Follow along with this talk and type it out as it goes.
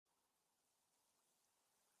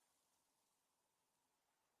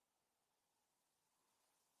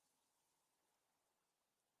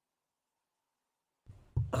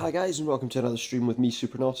Hi guys and welcome to another stream with me,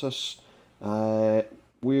 Supernautus.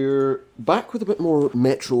 We're back with a bit more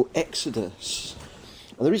Metro Exodus.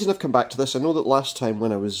 And the reason I've come back to this, I know that last time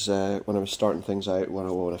when I was starting things out,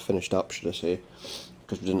 when I finished up, should I say,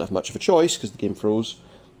 because we didn't have much of a choice because the game froze.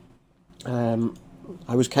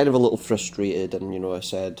 I was kind of a little frustrated, and I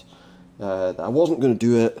said that I wasn't going to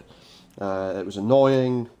do it. It was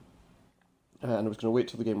annoying, and I was going to wait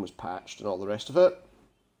till the game was patched and all the rest of it.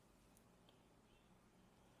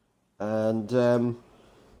 And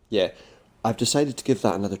yeah, I've decided to give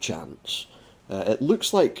that another chance. It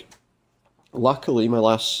looks like, luckily, my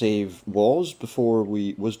last save was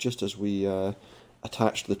just as we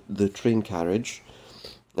attached the train carriage.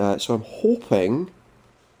 So I'm hoping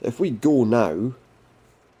that if we go now,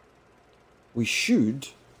 we should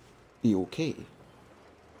be okay.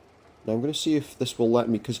 Now I'm going to see if this will let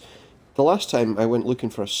me, because the last time I went looking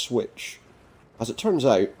for a switch, as it turns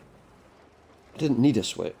out, I didn't need a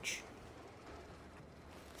switch.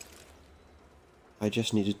 I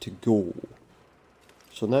just needed to go.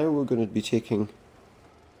 So now we're going to be taking...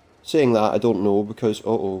 Saying that, I don't know, because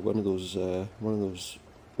one of those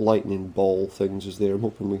lightning ball things is there. I'm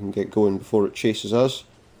hoping we can get going before it chases us.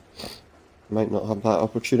 Might not have that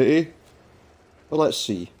opportunity, but let's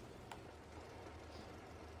see.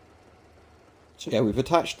 So yeah, we've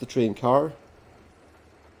attached the train car,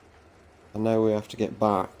 and now we have to get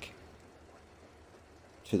back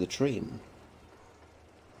to the train.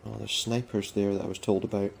 Oh, there's snipers there that I was told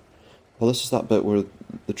about. Well, this is that bit where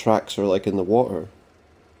the tracks are like in the water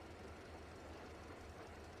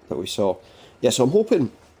that we saw. Yeah, so I'm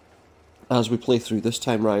hoping as we play through this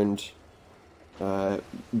time round,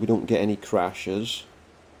 we don't get any crashes.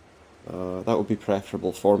 That would be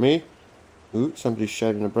preferable for me. Ooh, somebody's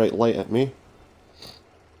shining a bright light at me.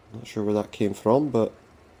 Not sure where that came from, but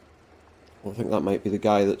I think that might be the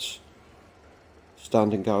guy that's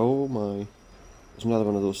standing guy. Oh my. There's another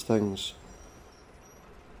one of those things.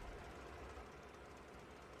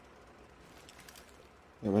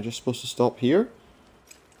 Am I just supposed to stop here?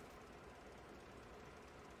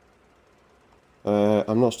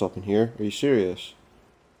 I'm not stopping here. Are you serious?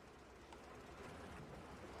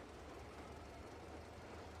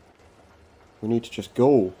 We need to just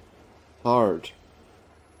go. Hard.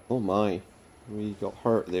 Oh my. We got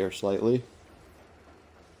hurt there slightly.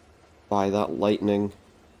 By that lightning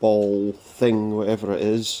ball thing, whatever it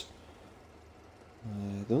is.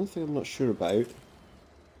 The only thing I'm not sure about...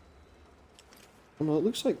 Oh no, it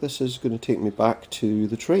looks like this is going to take me back to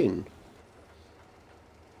the train.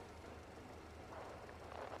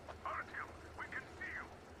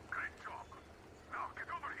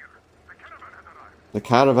 The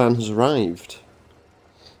caravan has arrived.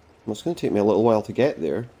 Well, it's going to take me a little while to get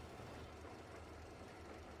there.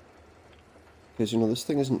 Because, this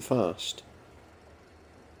thing isn't fast.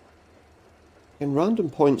 And random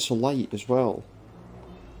points of light as well.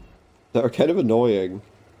 That are kind of annoying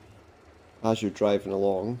as you're driving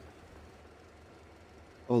along.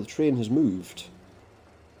 Oh, the train has moved.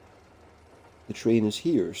 The train is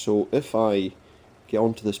here, so if I get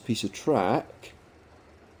onto this piece of track,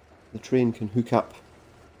 the train can hook up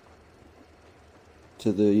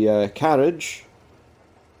to the carriage.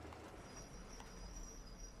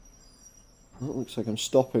 Well, it looks like I'm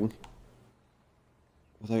stopping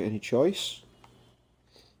without any choice.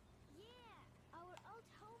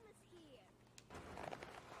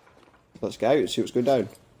 Let's get out and see what's going down.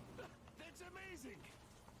 That's amazing.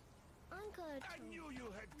 Uncle, I knew you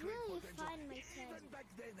had will great you potential. find my Even teddy? back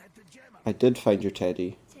then at the gym. I did find your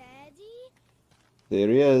teddy. Teddy? There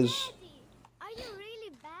he is. Teddy! Are you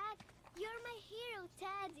really back? You're my hero,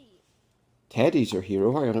 Teddy! Teddy's our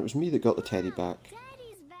hero. Hang on, it was me that got the teddy Mom, back.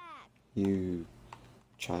 Teddy's back! You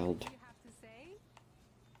child. You have to say?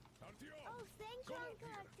 Artyom, Oh, thank you, come Uncle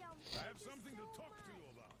here. Artyom. I have Thank you something to so talk to you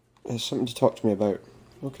much. about. There's something to talk to me about.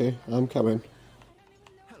 Okay, I'm coming.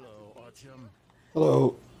 Hello, Artyom.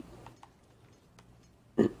 Hello.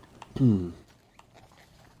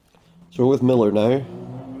 So we're with Miller now.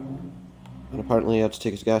 And apparently he had to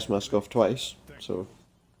take his gas mask off twice. So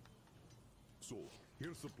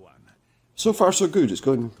Here's the plan. so far so good. It's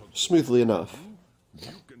going smoothly enough.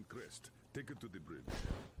 Duke and Crest take it to the bridge.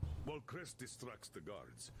 While Crest distracts the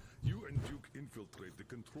guards, you and Duke infiltrate the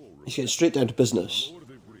control room. He's getting straight down to business. Lower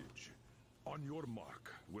the bridge. On your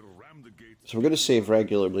mark, we'll ram the gate. So we're going to save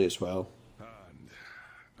regularly as well. And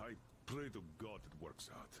I pray to God it works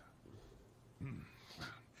out.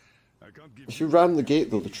 I can't give If you ram the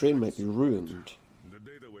gate though, the train might be ruined. The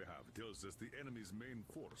data we have tells us the enemy's main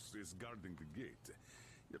force is guarding the gate.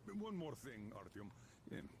 One more thing, Artyom.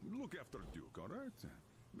 Look after Duke, all right?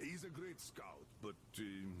 He's a great scout, but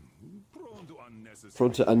prone to unnecessary.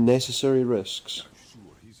 Prone to unnecessary risks.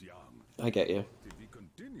 Sure, he's young. I get you. If he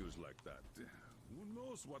continues like that, who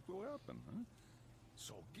knows what will happen, huh?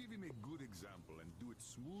 So give him a good example and do it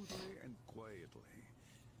smoothly and quietly.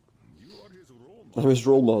 You are his role model. I'm his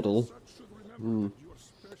role model. Such should remember that you are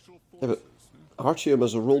special Yeah, forces. but Artyom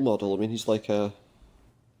as a role model, I mean, he's like a...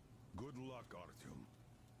 Good luck, Artyom.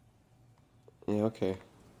 Yeah, okay.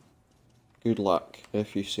 Good luck,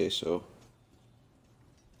 if you say so.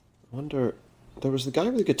 I wonder... There was the guy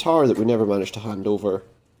with the guitar that we never managed to hand over.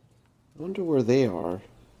 I wonder where they are.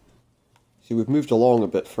 See, we've moved along a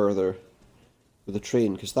bit further with the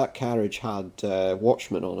train, because that carriage had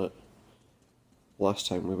watchmen on it last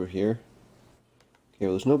time we were here. Okay,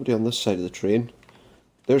 well, there's nobody on this side of the train.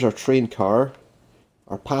 There's our train car,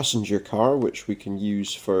 our passenger car, which we can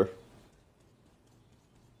use for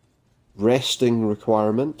resting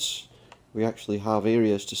requirements. We actually have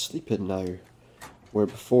areas to sleep in now, where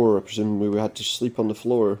before, presumably, we had to sleep on the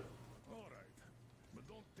floor. All right, but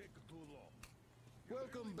don't take too long.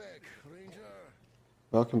 Welcome back, Ranger.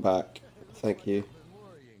 Welcome back. Thank you. Been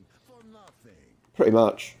worrying for nothing. Pretty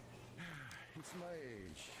much. It's my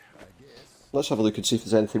age, I guess. Let's have a look and see if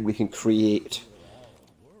there's anything we can create.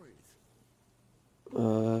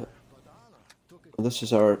 Worried. This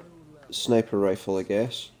is our sniper rifle, I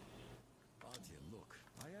guess. Artyom, look,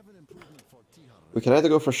 I have an improvement for Tihar. We can either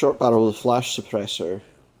go for short barrel with a flash suppressor,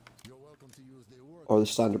 You're welcome to use their work. or the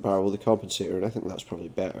standard barrel with a compensator, and I think that's probably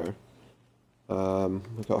better.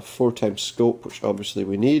 We've got a 4x scope, which obviously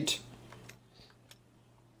we need.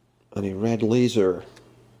 And a red laser.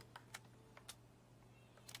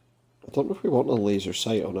 I don't know if we want a laser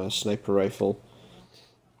sight on a sniper rifle.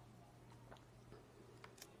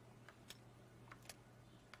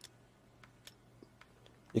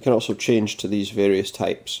 You can also change to these various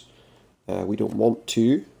types. We don't want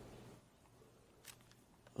to.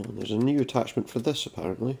 And there's a new attachment for this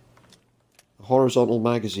apparently. A horizontal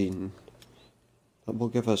magazine. That will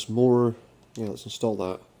give us more... Yeah, let's install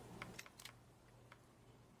that.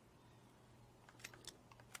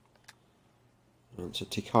 And it's a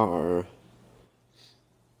Tikar.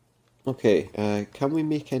 Okay, can we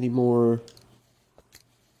make any more...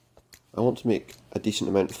 I want to make a decent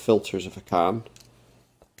amount of filters if I can.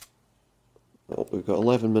 Well, we've got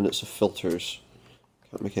 11 minutes of filters.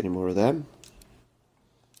 Can't make any more of them.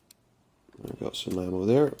 I've got some ammo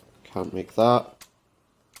there. Can't make that.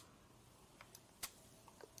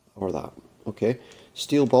 Or that. Okay.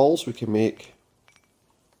 Steel balls we can make.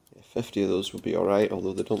 50 of those would be alright,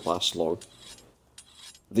 although they don't last long.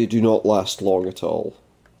 They do not last long at all.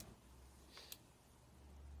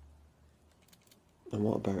 And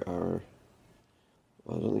what about our...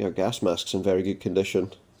 Well, I don't think our gas mask's in very good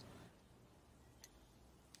condition.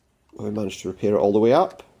 We managed to repair it all the way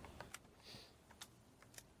up.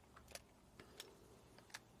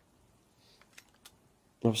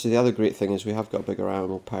 Obviously the other great thing is we have got a bigger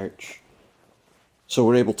ammo pouch. So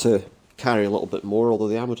we're able to carry a little bit more, although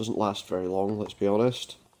the ammo doesn't last very long, let's be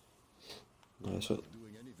honest. Doing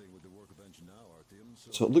anything with the workbench now,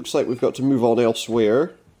 Artyom. So it looks like we've got to move on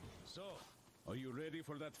elsewhere. So, are you ready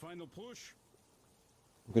for that final push?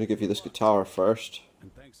 I'm going to give you this guitar first.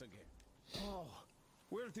 And thanks again. Oh,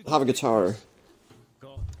 where did Have a guitar.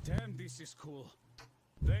 God damn, this is cool.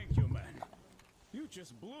 Thank you, man. You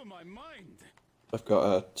just blew my mind. I've got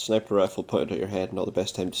a sniper rifle pointed at your head, not the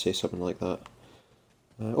best time to say something like that.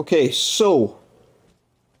 Okay, so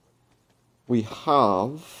we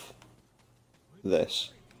have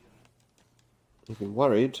this. You've been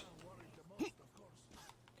worried.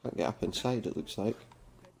 Can't get up inside, it looks like.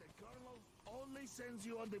 The colonel only sends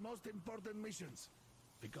you on the most important missions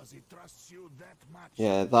because he trusts you that much.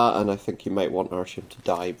 Yeah, that, and I think you might want Artyom to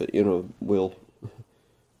die, but you know, we'll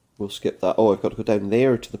skip that. Oh, I've got to go down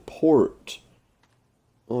there to the port.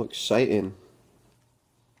 Oh, exciting.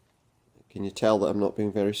 Can you tell that I'm not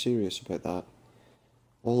being very serious about that?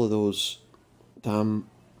 All of those damn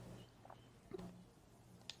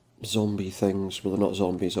zombie things, well they're not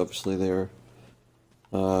zombies obviously, they're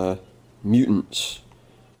mutants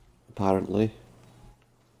apparently.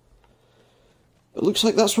 It looks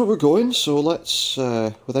like that's where we're going, so let's,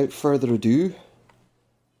 without further ado,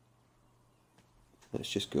 let's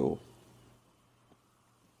just go.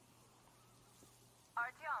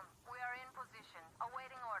 Artyom, we are in position,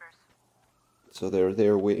 awaiting orders. So they're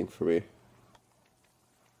there waiting for me.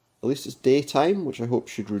 At least it's daytime, which I hope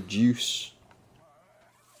should reduce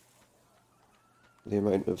the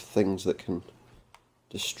amount of things that can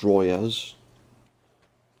destroy us.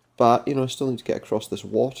 But, you know, I still need to get across this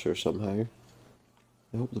water somehow.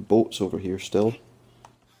 I hope the boat's over here still.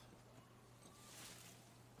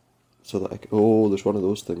 so that oh, there's one of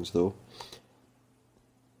those things though.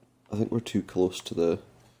 I think we're too close to the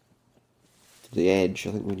edge.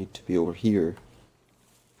 I think we need to be over here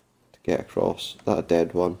to get across. That a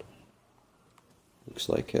dead one? Looks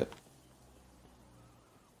like it.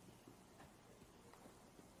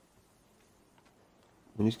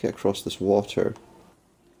 We need to get across this water.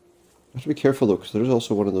 I have to be careful though, because there is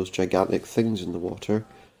also one of those gigantic things in the water.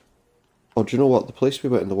 Oh, do you know what? The place we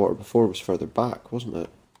went in the water before was further back, wasn't it?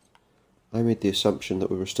 I made the assumption that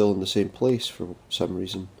we were still in the same place for some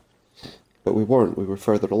reason. But we weren't, we were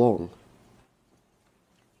further along.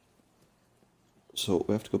 So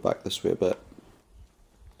we have to go back this way a bit.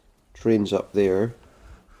 Train's up there.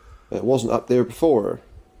 It wasn't up there before.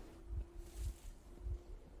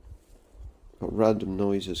 Got random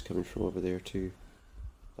noises coming from over there too.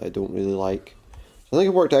 I don't really like. So I think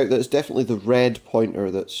it worked out that it's definitely the red pointer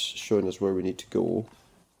that's showing us where we need to go.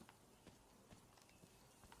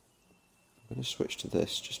 I'm going to switch to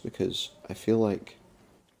this just because I feel like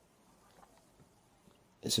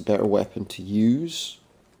it's a better weapon to use.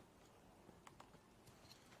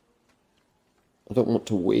 I don't want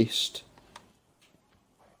to waste.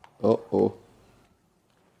 Uh-oh.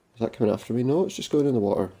 Is that coming after me? No, it's just going in the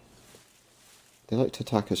water. They like to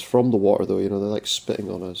attack us from the water though, you know, they like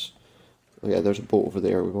spitting on us. Oh yeah, there's a boat over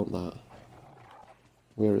there, we want that.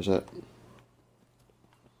 Where is it?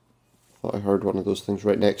 Thought I heard one of those things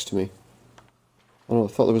right next to me. Oh no, I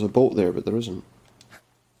thought there was a boat there, but there isn't.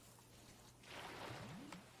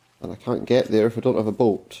 And I can't get there if I don't have a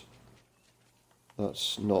boat.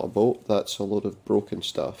 That's not a boat, that's a load of broken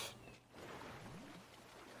stuff.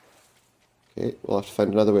 Okay, we'll have to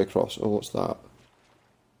find another way across. Oh, what's that?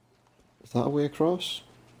 Is that a way across?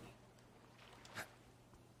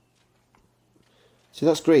 See,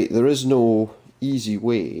 that's great. There is no easy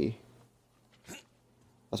way.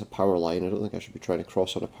 That's a power line. I don't think I should be trying to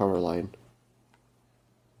cross on a power line.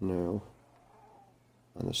 No.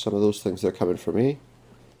 And there's some of those things that are coming for me.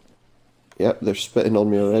 Yep, they're spitting on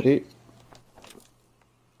me already.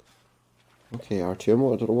 Okay,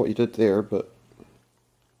 Artyom, I don't know what you did there, but...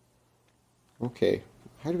 Okay,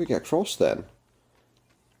 how do we get across then?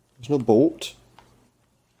 There's no boat.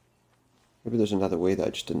 Maybe there's another way that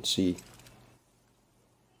I just didn't see.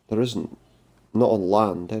 There isn't. Not on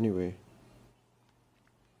land, anyway.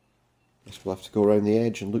 Guess we'll have to go around the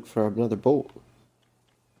edge and look for another boat.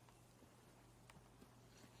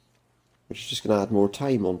 Which is just going to add more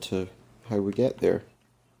time onto how we get there.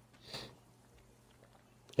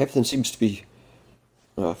 Everything seems to be...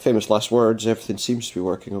 famous last words, everything seems to be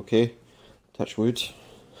working okay. Touch wood.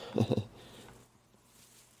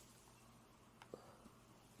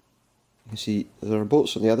 You see, there are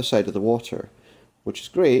boats on the other side of the water, which is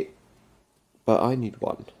great, but I need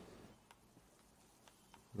one.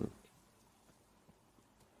 And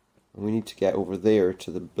we need to get over there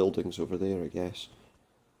to the buildings over there, I guess.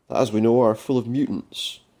 That, as we know, are full of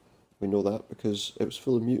mutants. We know that because it was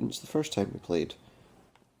full of mutants the first time we played.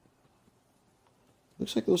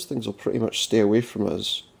 Looks like those things will pretty much stay away from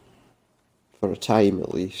us. For a time,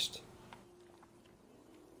 at least.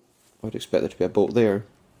 I'd expect there to be a boat there.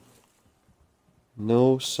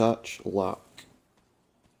 No such luck.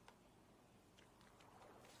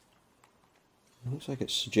 It looks like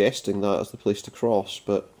it's suggesting that as the place to cross,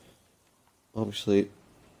 but obviously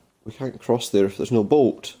we can't cross there if there's no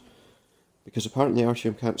boat, because apparently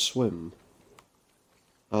Artyom can't swim,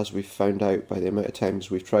 as we've found out by the amount of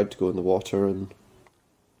times we've tried to go in the water, and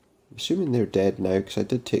I'm assuming they're dead now, because I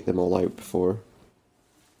did take them all out before.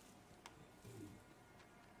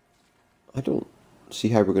 I don't see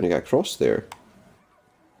how we're going to get across there.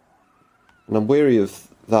 And I'm wary of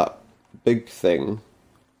that big thing.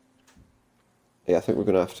 Yeah, I think we're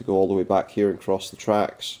going to have to go all the way back here and cross the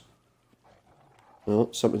tracks. No,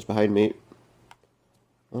 something's behind me.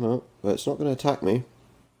 Oh no, but it's not going to attack me.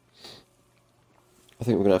 I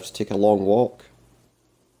think we're going to have to take a long walk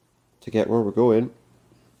to get where we're going.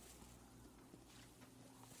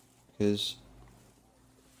 Because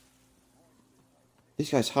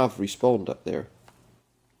these guys have respawned up there.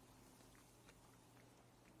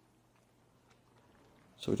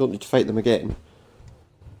 So we don't need to fight them again.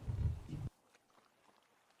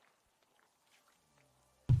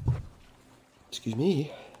 Excuse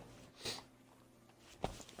me.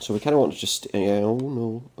 So we kind of want to just... Yeah, oh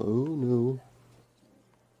no, oh no.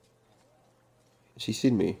 Has he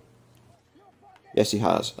seen me? Yes, he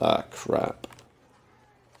has. Ah, crap.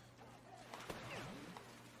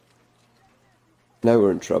 Now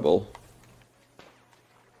we're in trouble.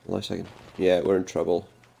 Last second. Yeah, we're in trouble.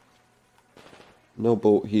 No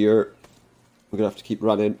boat here. We're going to have to keep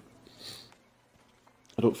running.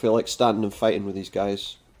 I don't feel like standing and fighting with these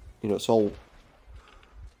guys. you know, it's all...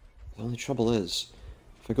 The only trouble is,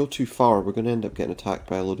 if I go too far, we're going to end up getting attacked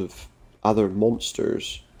by a load of other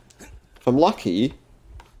monsters. If I'm lucky...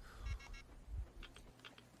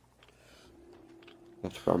 We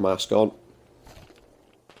have to put our mask on.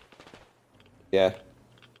 Yeah.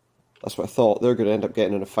 That's what I thought. They're going to end up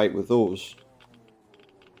getting in a fight with those.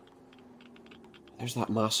 There's that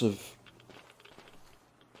massive...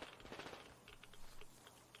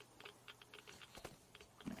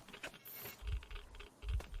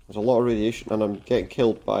 There's a lot of radiation, and I'm getting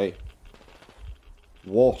killed by...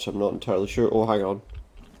 what? I'm not entirely sure. Oh, hang on.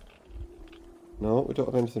 No, we don't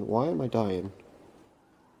have anything. Why am I dying?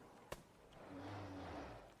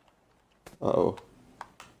 Uh-oh.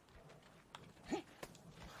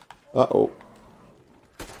 Uh-oh.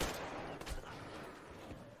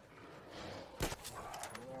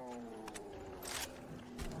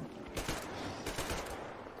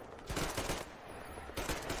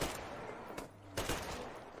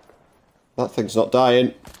 That thing's not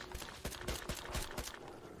dying.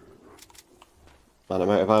 Man, I'm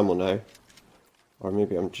out of ammo now. Or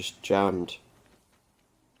maybe I'm just jammed.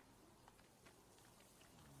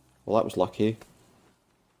 Well, that was lucky.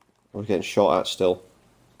 I was getting shot at still.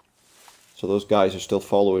 So those guys are still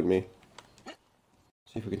following me.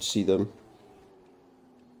 See if we can see them.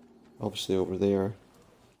 Obviously over there.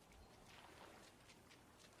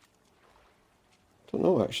 Don't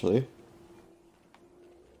know actually.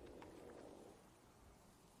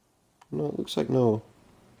 No, it looks like no.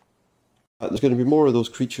 There's going to be more of those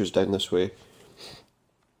creatures down this way.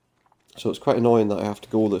 So it's quite annoying that I have to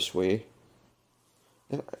go this way.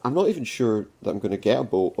 I'm not even sure that I'm going to get a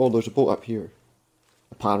boat. Oh, there's a boat up here.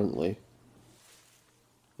 Apparently.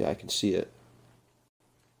 Yeah, I can see it.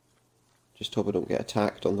 Just hope I don't get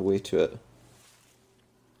attacked on the way to it.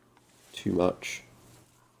 Too much.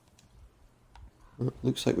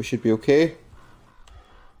 Looks like we should be okay.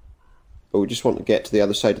 But we just want to get to the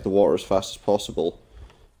other side of the water as fast as possible.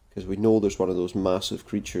 Because we know there's one of those massive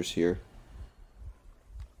creatures here.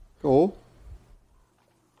 Go.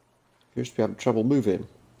 Appears to be having trouble moving.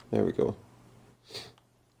 There we go.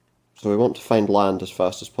 So we want to find land as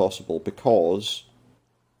fast as possible because...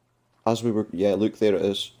 As we were... Yeah, look, there it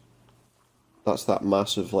is. That's that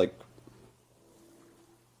massive, like...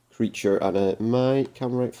 creature, and it might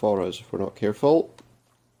come right for us if we're not careful.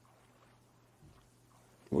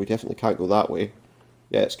 We definitely can't go that way.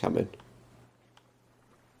 Yeah, it's coming.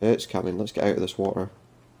 It's coming. Let's get out of this water.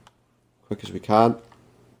 Quick as we can.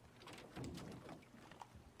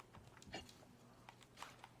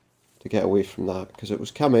 To get away from that, because it was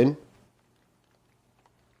coming.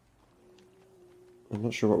 I'm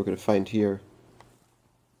not sure what we're going to find here.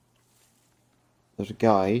 There's a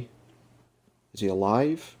guy. Is he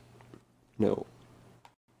alive? No.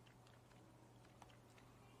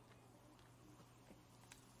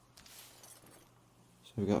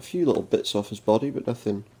 So we've got a few little bits off his body, but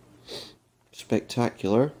nothing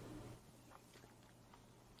spectacular.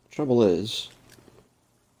 Trouble is...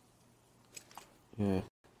 Yeah,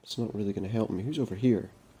 it's not really going to help me. Who's over here?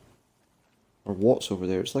 Or what's over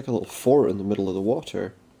there? It's like a little fort in the middle of the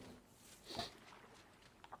water.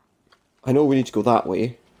 I know we need to go that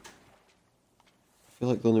way. I feel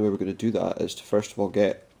like the only way we're going to do that is to first of all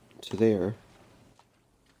get to there.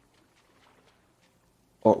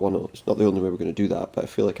 Or, well, no, it's not the only way we're going to do that, but I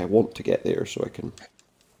feel like I want to get there so I can...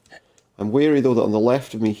 I'm wary though that on the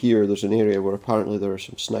left of me here there's an area where apparently there are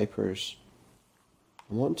some snipers.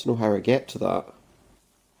 I want to know how I get to that.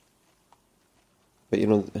 But you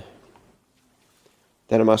know...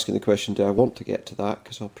 Then I'm asking the question, do I want to get to that?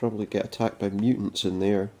 Because I'll probably get attacked by mutants in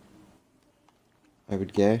there. I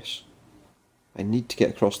would guess. I need to get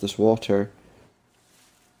across this water.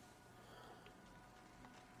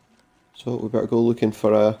 So we better go looking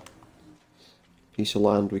for a piece of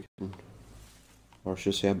land we can, or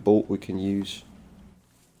should I say a boat we can use.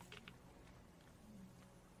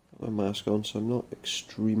 Got my mask on, so I'm not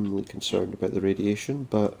extremely concerned about the radiation,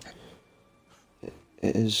 but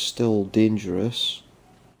it is still dangerous.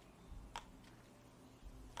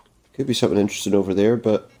 Could be something interesting over there,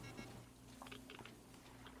 but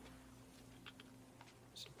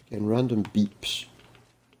again, random beeps.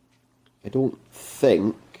 I don't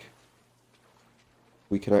think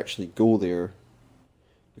we can actually go there,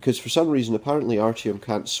 because for some reason apparently Artyom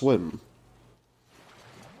can't swim.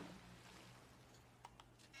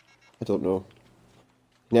 I don't know.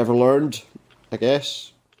 Never learned, I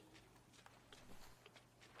guess.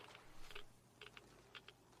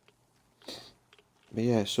 But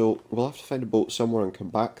yeah, so we'll have to find a boat somewhere and come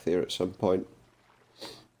back there at some point.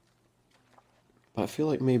 But I feel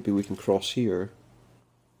like maybe we can cross here.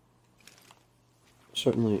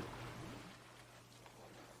 certainly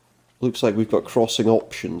looks like we've got crossing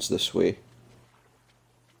options this way.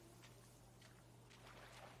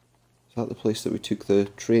 Is that the place that we took the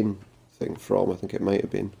train thing from? I think it might have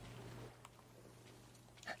been.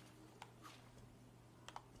 Okay,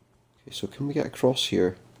 so can we get across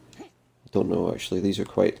here? I don't know actually, these are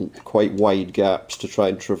quite wide gaps to try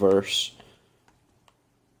and traverse.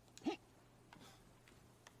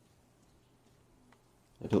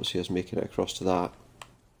 I don't see us making it across to that.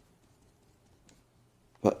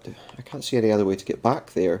 But I can't see any other way to get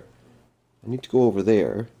back there. I need to go over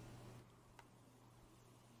there.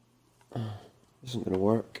 This isn't going to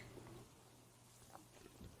work.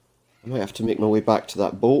 I might have to make my way back to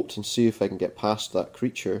that boat and see if I can get past that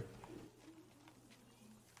creature.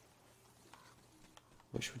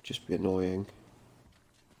 Which would just be annoying.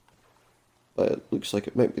 But it looks like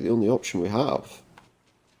it might be the only option we have.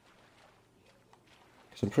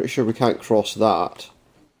 Because I'm pretty sure we can't cross that.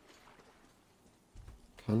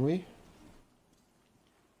 Can we?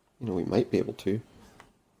 You know, we might be able to.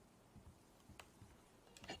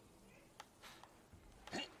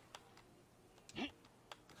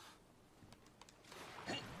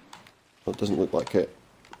 Well, it doesn't look like it.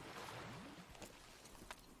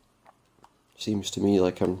 Seems to me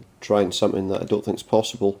like I'm trying something that I don't think is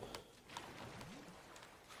possible.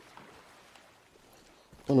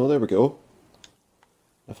 Oh no, there we go.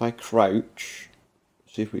 If I crouch,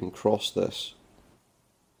 see if we can cross this.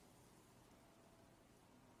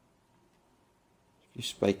 A few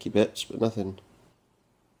spiky bits, but nothing.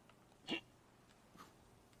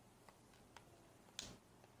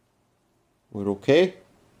 We're okay.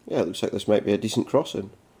 Yeah, it looks like this might be a decent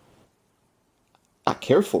crossing. A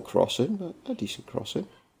careful crossing, but a decent crossing.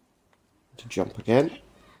 To jump again.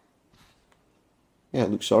 Yeah,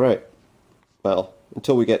 it looks alright. Well,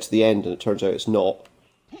 until we get to the end and it turns out it's not.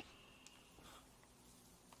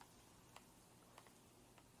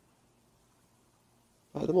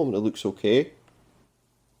 But at the moment it looks okay.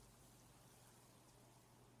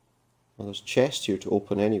 Well, there's a chest here to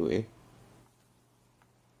open anyway.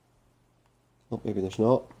 Oh, maybe there's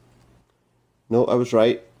not. No, I was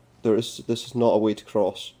right. This is not a way to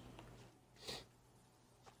cross.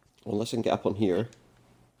 Unless I can get up on here.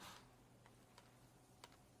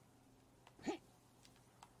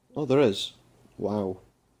 Oh, there is. Wow.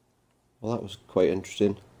 Well, that was quite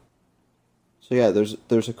interesting. So yeah,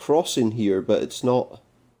 there's a crossing here, but it's not.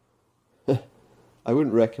 I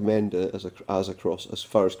wouldn't recommend it as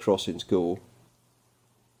far as crossings go.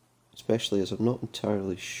 Especially as I'm not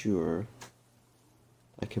entirely sure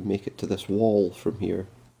I can make it to this wall from here.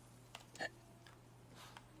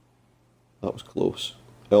 That was close.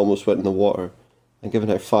 I almost went in the water. And given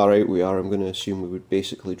how far out we are, I'm going to assume we would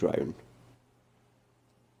basically drown.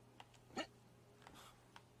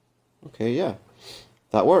 Okay, yeah.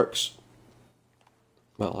 That works.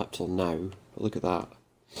 Well, up till now. But look at that.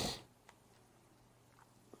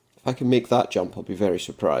 If I can make that jump, I'll be very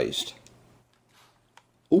surprised.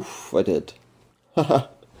 Oof, I did. Haha.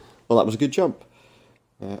 Well, that was a good jump.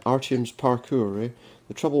 Artyom's parkour, eh?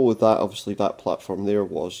 The trouble with that, obviously, that platform there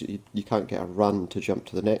was you can't get a run to jump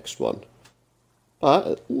to the next one. But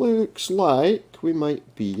it looks like we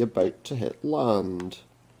might be about to hit land.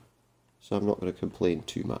 So I'm not going to complain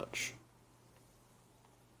too much.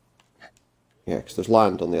 Yeah, because there's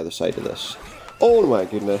land on the other side of this. Oh my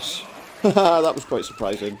goodness. That was quite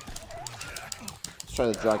surprising. It's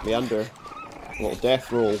trying to drag me under. A little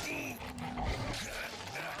death roll.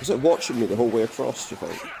 Is it watching me the whole way across, do you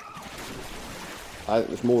think? I think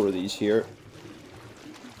there's more of these here.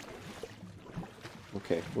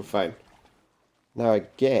 Okay, we're fine. Now I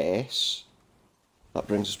guess that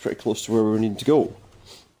brings us pretty close to where we need to go.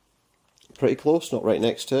 Pretty close, not right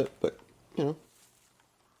next to it, but, you know,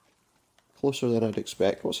 closer than I'd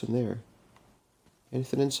expect. What's in there?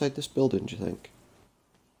 Anything inside this building, do you think?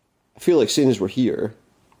 I feel like seeing as we're here,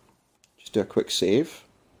 just do a quick save.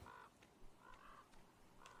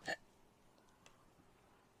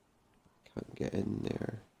 Can't get in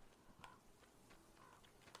there.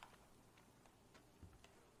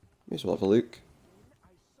 May as well have a look. I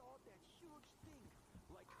saw that huge thing.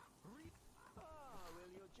 Like, will you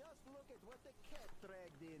just look at what the cat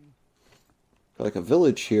dragged in? Got like a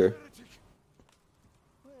village here.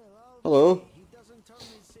 Well, Hello. he doesn't turn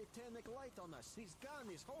his satanic light on us. His gun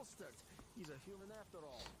is holstered. He's a human after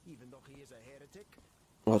all, even though he is a heretic.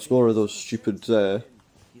 Well, it's more of those stupid.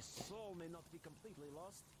 His soul may not be completely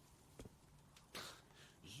lost.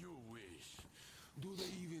 You wish. Do they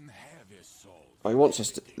even have a soul? He wants us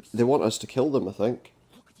to. They want us to kill them, I think.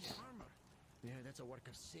 Look at the armor. Yeah, that's a work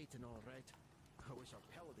of Satan, all right. I wish our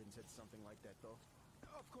paladins had something like that, though.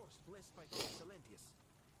 Of course, blessed by Excellentis.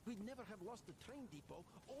 We'd never have lost the train depot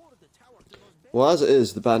or the tower to those Well, as it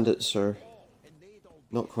is, the bandits are and they'd all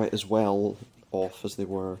be not quite as well off as they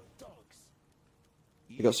were. dogs.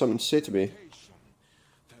 You got something to say to me?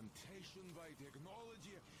 Temptation by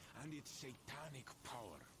technology and its satanic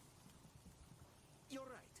power. You're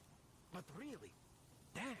right. But really,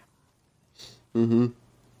 damn. Mm-hmm.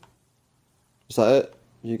 Is that it?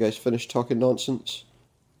 You guys finished talking nonsense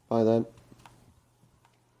by then?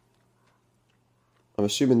 I'm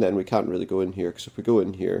assuming then we can't really go in here, because if we go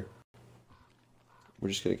in here, we're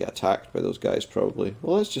just going to get attacked by those guys probably.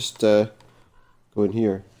 Well, let's just go in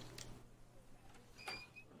here.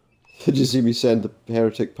 Did you see me send the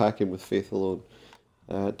heretic packing with faith alone?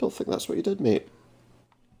 Don't think that's what you did, mate.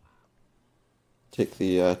 Take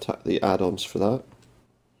the add-ons for that.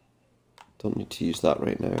 Don't need to use that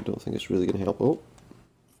right now. I don't think it's really going to help. Oh.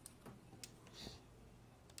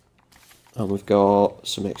 And we've got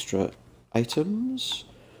some extra items.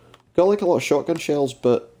 Got like a lot of shotgun shells,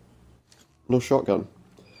 but no shotgun.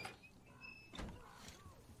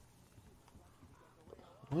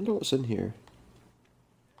 I wonder what's in here.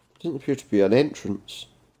 Doesn't appear to be an entrance.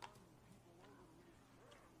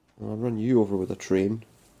 I'll run you over with a train.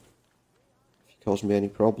 If you cause me any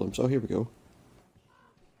problems. Oh, here we go.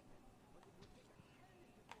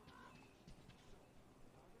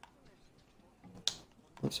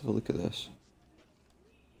 Let's have a look at this.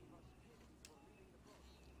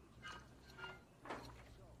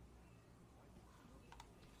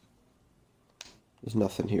 There's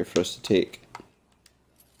nothing here for us to take.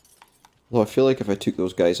 Although I feel like if I took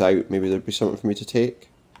those guys out, maybe there'd be something for me to take.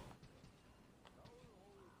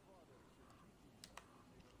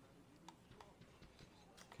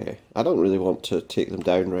 Okay, I don't really want to take them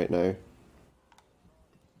down right now.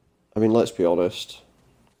 I mean, let's be honest.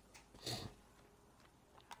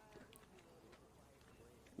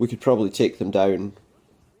 We could probably take them down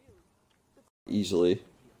easily.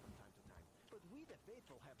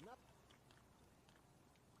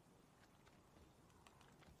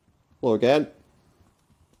 Hello again.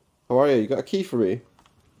 How are you? You got a key for me? Do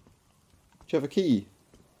you have a key?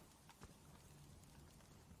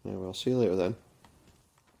 Yeah, well, see you later then.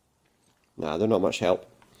 Nah, they're not much help.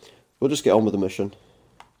 We'll just get on with the mission.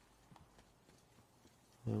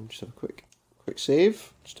 Just have a quick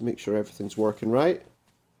save, just to make sure everything's working right.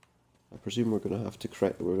 I presume we're going to have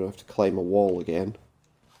to climb a wall again.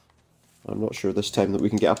 I'm not sure this time that we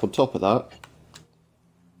can get up on top of that.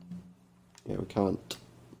 Yeah, we can't.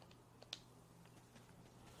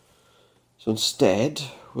 So instead,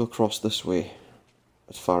 we'll cross this way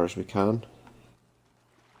as far as we can.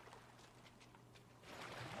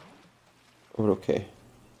 We're okay.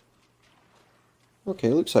 Okay,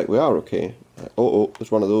 looks like we are okay. Oh,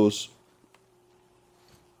 there's one of those.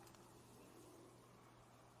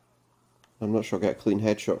 I'm not sure I'll get a clean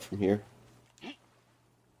headshot from here.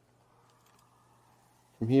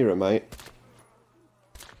 From here I might.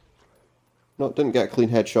 No, didn't get a clean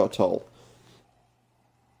headshot at all.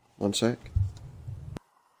 One sec.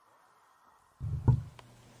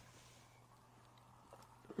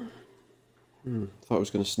 Thought I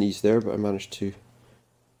was going to sneeze there, but I managed to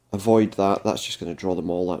avoid that. That's just going to draw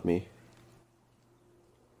them all at me.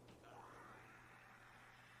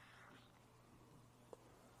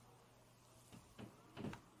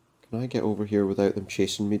 Can I get over here without them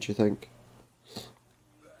chasing me, do you think?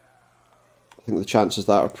 I think the chances of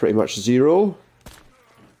that are pretty much zero.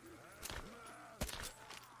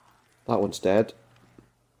 That one's dead.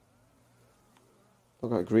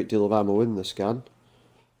 I've got a great deal of ammo in this gun.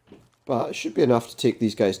 But it should be enough to take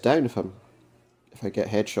these guys down if I get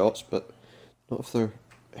headshots, but not if they're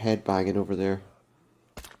head banging over there.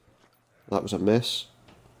 That was a miss.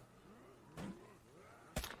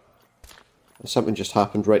 And something just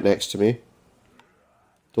happened right next to me.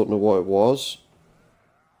 Don't know what it was.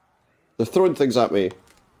 They're throwing things at me.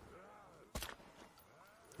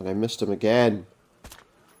 And I missed him again.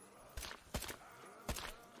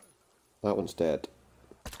 That one's dead.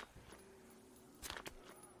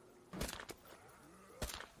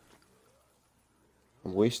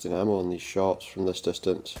 I'm wasting ammo on these shots from this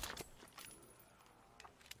distance.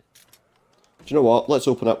 Do you know what? Let's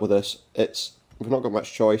open up with this. We've not got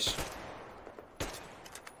much choice.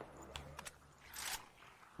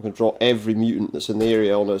 I'm going to draw every mutant that's in the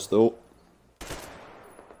area on us, though.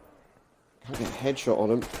 Can't get a headshot on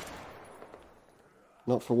him.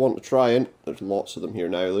 Not for want of trying. There's lots of them here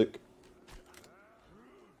now, look.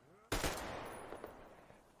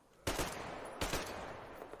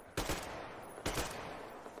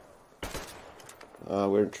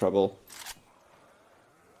 We're in trouble.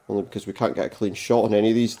 Only because we can't get a clean shot on any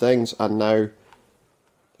of these things, and now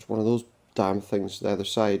one of those damn things the other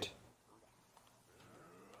side.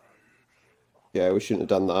 Yeah, we shouldn't have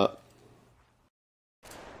done that.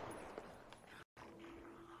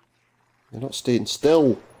 They're not staying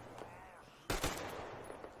still.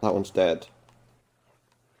 That one's dead.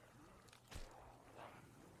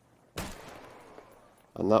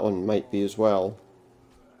 And that one might be as well.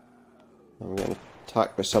 I'm getting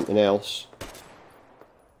attacked by something else.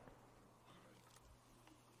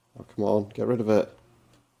 Oh, come on, get rid of it.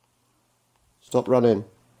 Stop running.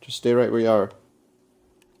 Just stay right where you are.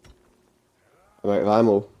 I'm out of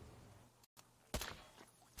ammo.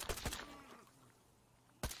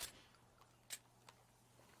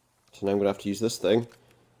 So now I'm going to have to use this thing.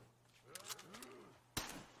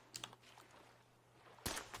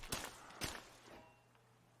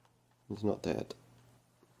 He's not dead.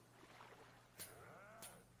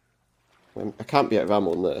 I can't be out of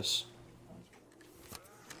ammo on this.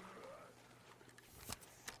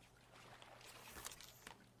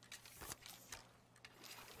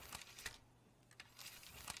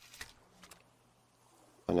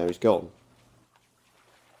 And now he's gone.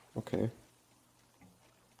 Okay.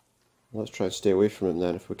 Let's try and stay away from him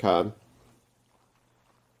then if we can.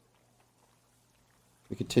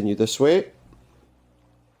 We continue this way.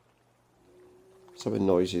 Something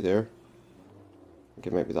noisy there. I think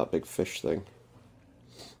it might be that big fish thing.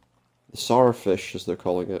 The sour fish, as they're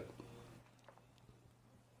calling it.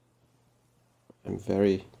 I'm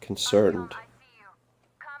very concerned. I see you.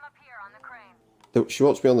 Come up here on the crane. She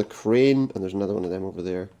wants me on the crane, and there's another one of them over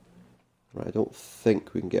there. Right, I don't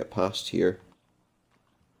think we can get past here.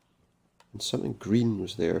 And something green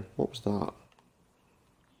was there. What was that?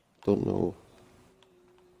 Don't know.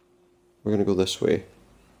 We're going to go this way.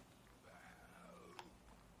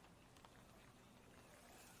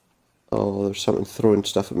 Oh, there's something throwing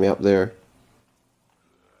stuff at me up there.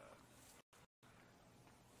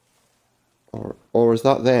 Or is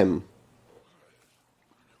that them?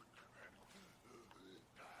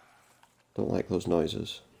 Don't like those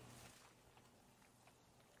noises.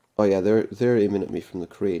 Oh yeah, they're aiming at me from the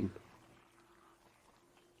crane.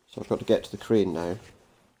 So I've got to get to the crane now.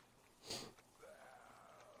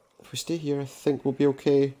 If we stay here, I think we'll be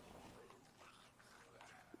okay.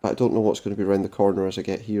 But I don't know what's going to be around the corner as I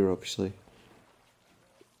get here, obviously.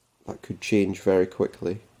 That could change very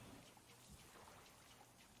quickly.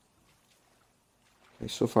 Okay,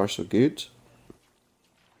 so far so good.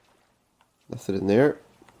 Nothing in there.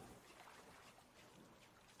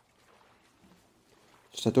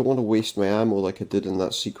 Just I don't want to waste my ammo like I did in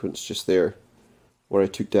that sequence just there, where I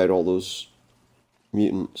took down all those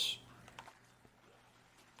mutants.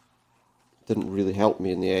 Didn't really help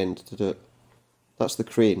me in the end, did it? That's the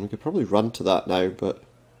crane. We could probably run to that now, but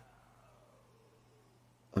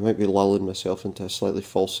I might be lulling myself into a slightly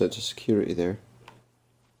false sense of security there.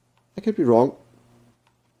 I could be wrong.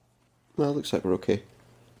 Well, it looks like we're okay.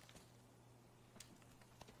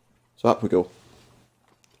 So up we go.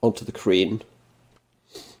 Onto the crane.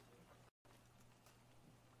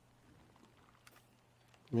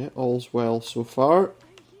 Yeah, all's well so far.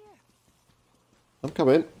 I'm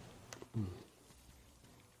coming.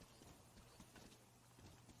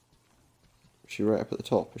 Is she right up at the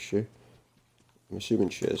top, is she? I'm assuming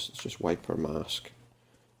she is. Let's just wipe her mask.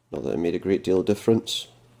 Not that it made a great deal of difference.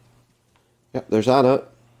 Yep, there's Anna.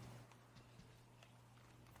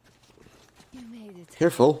 You made it.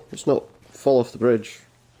 Careful, let's not fall off the bridge.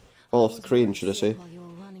 Fall off the crane, should I say. While you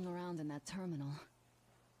were running around in that terminal.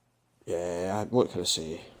 Yeah, what can I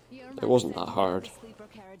say? You're It wasn't that hard. Sleeper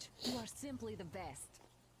carriage. You are simply the best.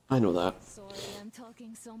 I know that. Sorry I'm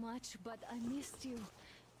talking so much, but I missed you.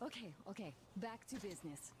 Okay, back to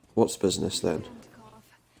business. What's business then? Don't cough.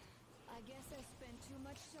 I guess I spent too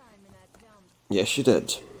much time in that dump. Yes, you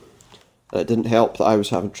did. And it didn't help that I was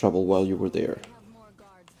having trouble while you were there. We have more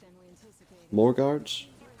guards than we anticipated. More guards?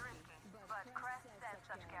 But Crest said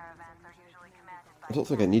such caravans are usually commanded by I don't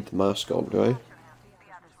think I need the mask on, do I? the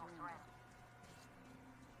others will surrender.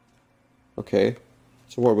 Okay.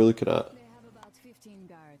 So what are we looking at? They have about 15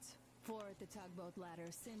 guards. 4 at the tugboat ladder,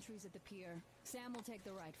 sentries at the pier. Sam will take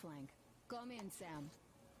the right flank. Come in, Sam.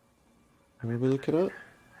 What are we looking at?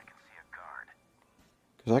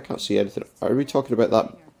 Because I can't see anything. Are we talking about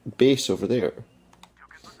that base over there?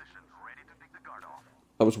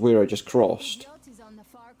 That was where I just crossed. Yacht is on the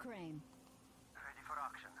far crane. Ready for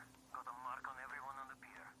action. Got a mark on everyone on the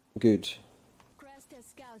pier. Good. Crest has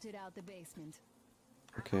scouted out the basement.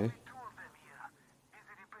 Okay. 2 of them here.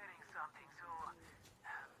 Busy repairing something, so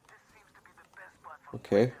this seems to be the best spot for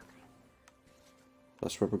Okay.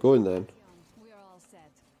 That's where we're going then. We're all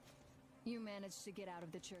set. You managed to get out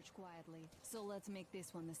of the church quietly, so let's make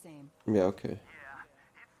this one the same. Yeah, okay. Yeah,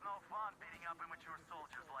 it's no immature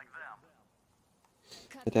soldiers like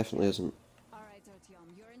them. It definitely isn't. Alright,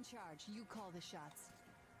 Artyom, you're in charge. You call the shots.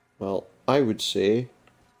 Well, I would say...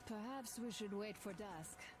 Perhaps we should wait for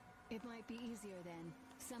dusk. It might be easier then.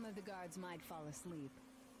 Some of the guards might fall asleep.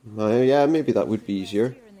 yeah, maybe that would be Rest easier.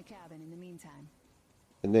 here in the cabin in the meantime.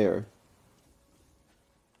 In there.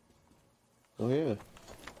 Oh yeah.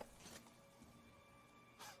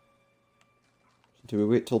 Do we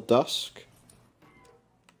wait till dusk?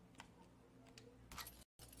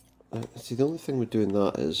 See, the only thing with doing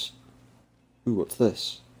that is... Ooh, what's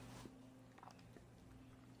this?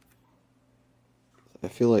 I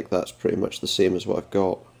feel like that's pretty much the same as what I've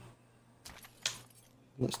got.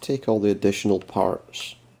 Let's take all the additional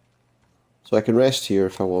parts. So I can rest here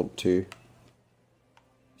if I want to.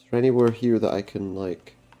 Is there anywhere here that I can,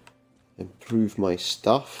 like, improve my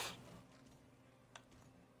stuff?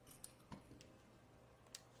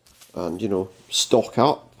 And, you know, stock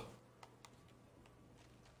up?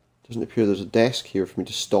 Doesn't appear there's a desk here for me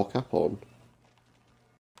to stock up on.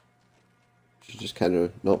 Which is just kind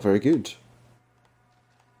of not very good.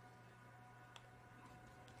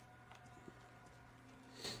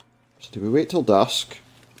 So do we wait till dusk?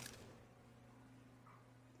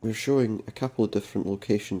 We're showing a couple of different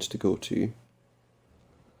locations to go to.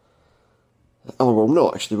 Oh well,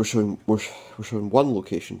 no, actually we're showing one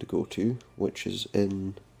location to go to, which is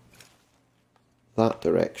in that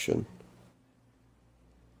direction.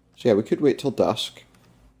 So yeah, we could wait till dusk.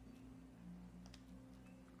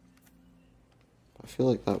 I feel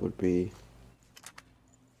like that would be...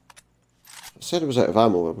 I said it was out of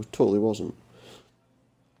ammo, but it totally wasn't.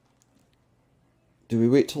 Do we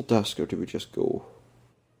wait till dusk or do we just go?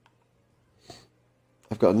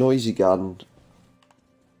 I've got a noisy gun.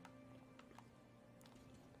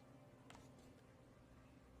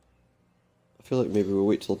 I feel like maybe we'll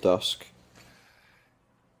wait till dusk.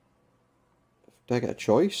 Do I get a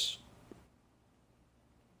choice?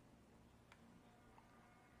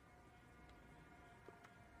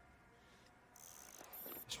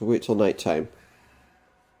 So we'll wait till night time.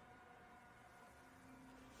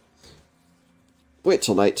 Wait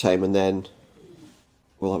till night time and then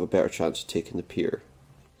we'll have a better chance of taking the pier.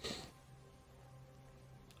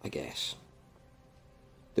 I guess.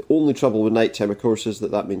 The only trouble with nighttime, of course, is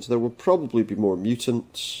that means there will probably be more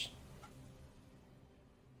mutants.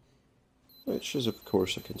 Which is, of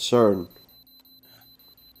course, a concern.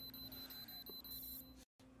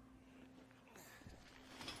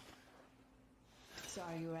 So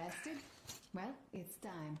are you rested? Well, it's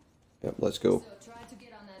time. Yep, let's go. So try to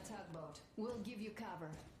get on that tugboat. We'll give you cover.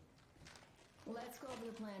 Let's go over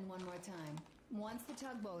the plan one more time. Once the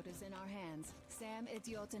tugboat is in our hands, Sam,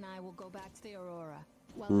 Idiot, and I will go back to the Aurora.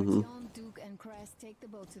 While Artyom, Duke, and Crest take the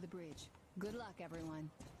boat to the bridge. Good luck, everyone.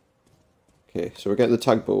 Okay, so we're getting the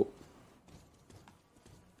tugboat.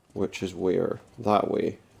 Which is where? That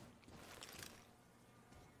way.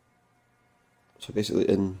 So basically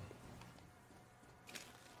in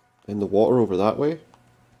the water over that way?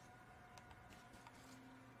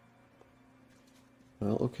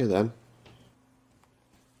 Well, okay then.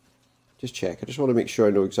 Just check. I just want to make sure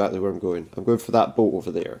I know exactly where I'm going. I'm going for that boat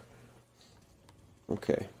over there.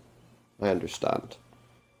 Okay. I understand.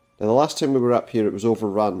 Now the last time we were up here it was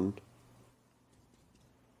overrun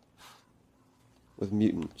with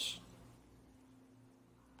mutants.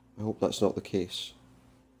 I hope that's not the case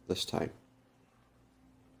this time.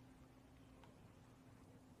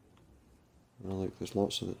 Oh, look, there's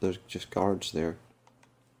lots of there's just guards there.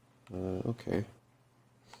 Okay.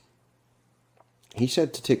 He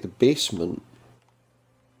said to take the basement.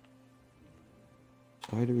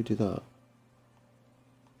 So how do we do that?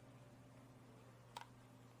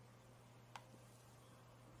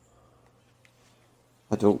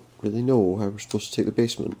 I don't really know how we're supposed to take the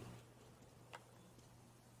basement.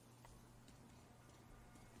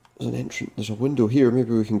 There's an entrance. There's a window here.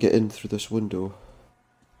 Maybe we can get in through this window.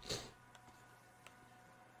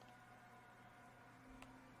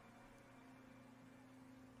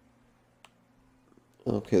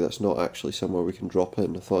 Okay, that's not actually somewhere we can drop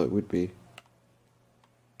in. I thought it would be.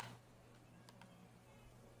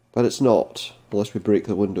 But it's not, unless we break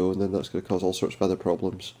the window, and then that's going to cause all sorts of other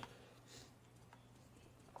problems.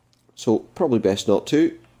 So, probably best not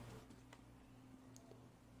to.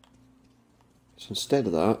 So instead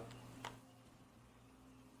of that,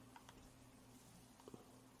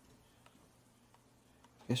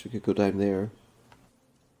 I guess we could go down there.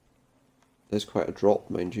 There's quite a drop,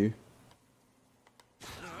 mind you.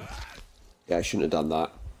 Yeah, I shouldn't have done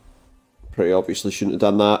that. Pretty obviously shouldn't have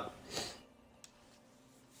done that.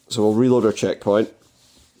 So we'll reload our checkpoint.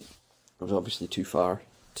 It was obviously too far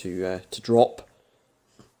to drop.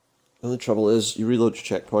 The only trouble is you reload your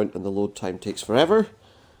checkpoint and the load time takes forever.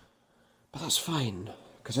 But that's fine,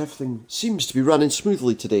 because everything seems to be running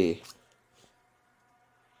smoothly today.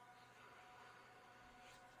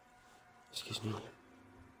 Excuse me.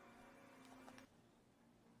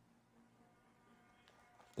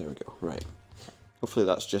 There we go, right. Hopefully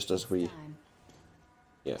that's just as we...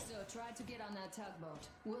 Yeah. So try to get on that tugboat.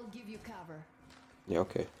 We'll give you cover. Yeah,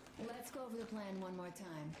 okay. Let's go over the plan one more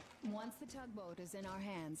time. Once the tugboat is in our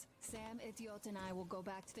hands, Sam, Etiot, and I will go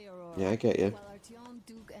back to the Aurora. Yeah, I get you. While Artyom,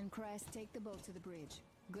 Duke, and Crest take the boat to the bridge.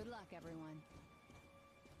 Good luck, everyone.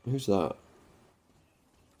 Who's that?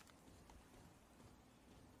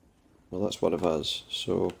 Well, that's one of us,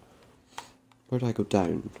 so... Where do I go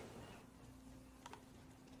down?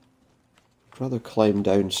 I'd rather climb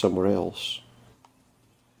down somewhere else.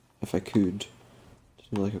 If I could.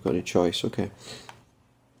 Doesn't look like I've got any choice. Okay.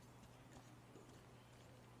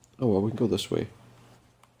 Oh well, we can go this way.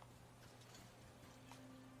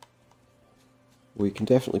 We can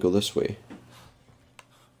definitely go this way.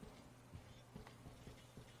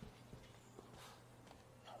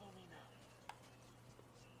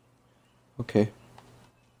 Okay.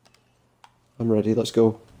 I'm ready, let's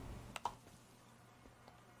go.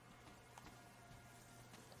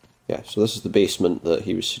 Yeah, so this is the basement that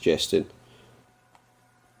he was suggesting.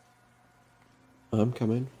 I'm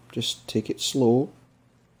coming. Just take it slow.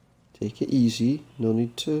 Take it easy. No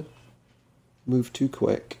need to move too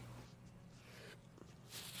quick.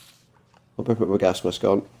 I'll better put my gas mask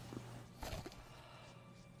on.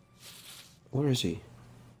 Where is he?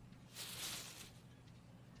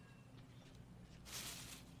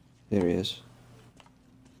 There he is.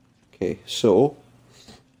 Okay, so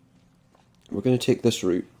we're going to take this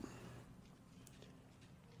route,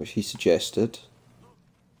 which he suggested.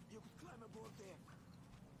 You could climb aboard there.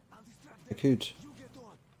 I'll distract I them. could. You get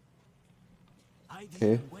on. I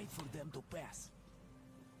Okay. didn't wait for them to pass.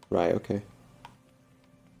 Right, okay.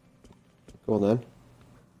 Go on then.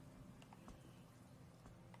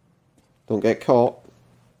 Don't get caught.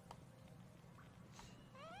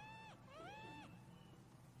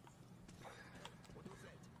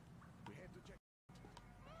 We have to check.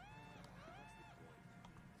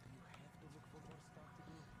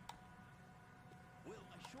 Well,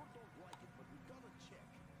 I sure don't like it, but we gotta check.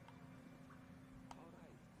 All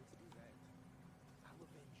right, let's do that. I'll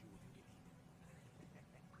avenge you if you get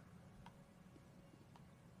eaten.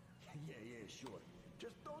 Yeah, sure.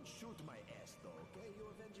 Just don't shoot my ass, though, okay, you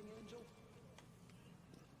avenging angel?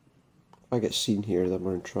 If I get seen here, then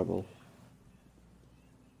we're in trouble.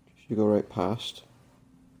 Should you go right past?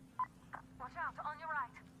 Watch out, on your right.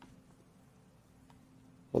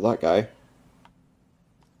 Well, that guy.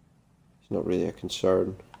 He's not really a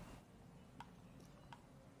concern.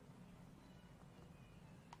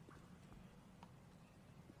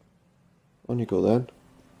 On you go then.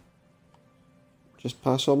 Just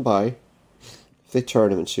pass on by. If they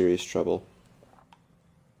turn, I'm in serious trouble.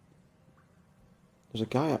 There's a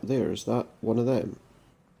guy up there. Is that one of them?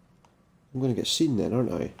 I'm going to get seen then,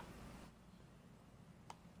 aren't I?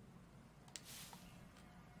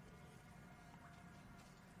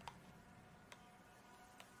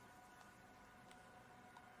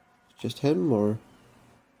 Just him, or?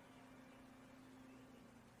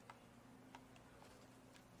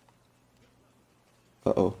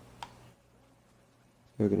 Uh-oh.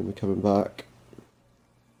 They're going to be coming back.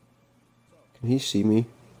 Can he see me?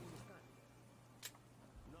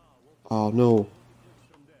 Oh no.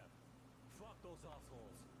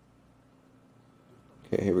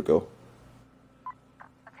 Okay, here we go.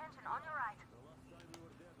 Attention, on your right.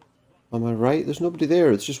 Am I right? There's nobody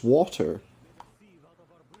there. It's just water.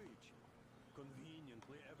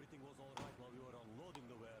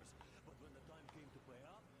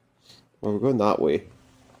 Well, we're going that way.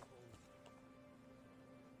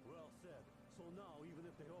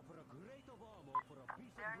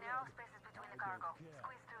 There are narrow spaces between the cargo.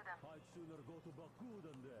 Squeeze through them.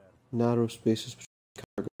 Narrow spaces.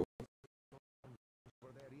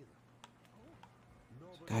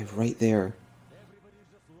 Guy right there. Everybody's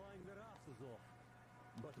just lying their asses off.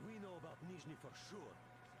 But we know about Nizhny for sure.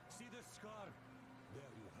 See this scar?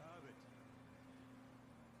 There you have it.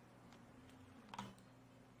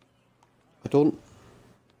 I don't...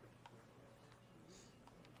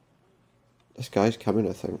 This guy's coming,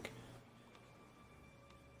 I think.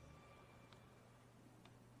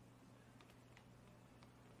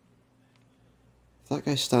 If that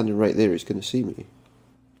guy's standing right there, he's going to see me.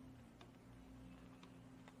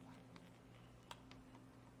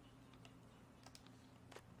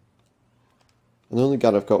 And the only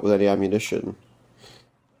gun I've got with any ammunition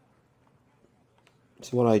is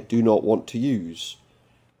the one I do not want to use.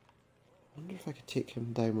 wonder if I could take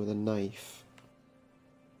him down with a knife.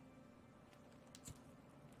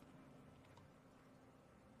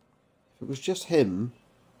 If it was just him,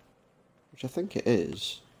 which I think it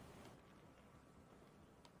is,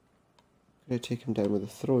 could I take him down with a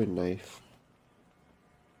throwing knife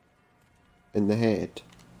in the head?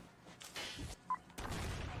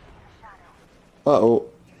 Uh-oh.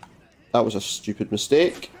 That was a stupid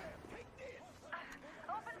mistake.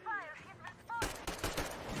 Open fire. He's responding.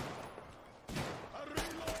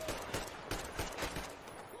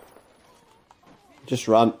 Just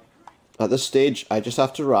run. At this stage, I just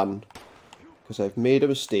have to run. Because I've made a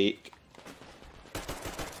mistake.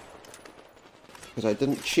 Because I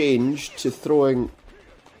didn't change to throwing... Do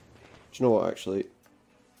you know what, actually?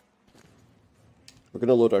 We're going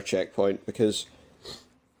to load our checkpoint, because...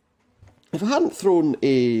 if I hadn't thrown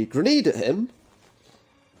a grenade at him,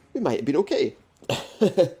 we might have been okay.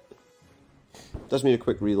 Does mean a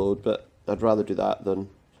quick reload, but I'd rather do that than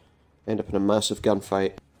end up in a massive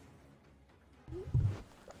gunfight.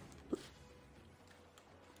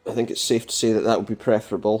 I think it's safe to say that that would be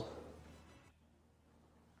preferable.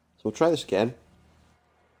 So we'll try this again.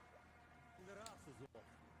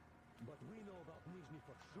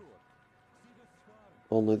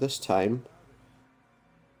 Only this time...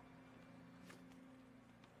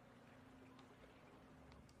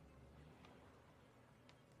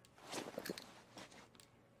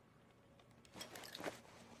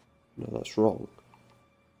 no, that's wrong.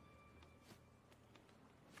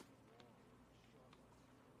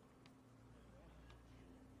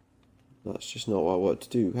 That's just not what I want to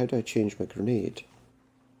do. How do I change my grenade?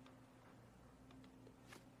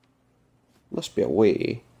 Must be a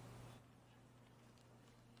way.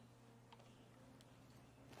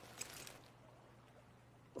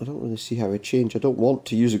 I don't really see how I change. I don't want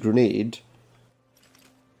to use a grenade.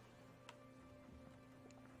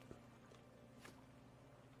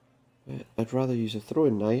 I'd rather use a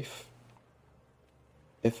throwing knife.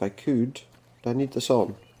 If I could. Do I need this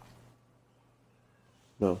on?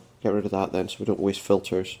 No. Get rid of that then so we don't waste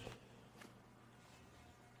filters.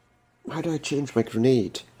 How do I change my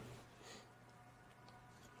grenade?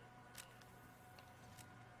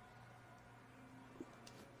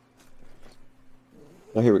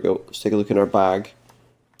 Oh, here we go. Let's take a look in our bag.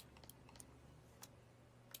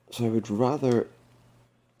 So I would rather...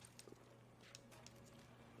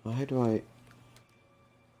 well, how do I...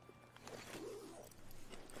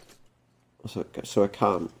 so I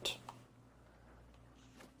can't.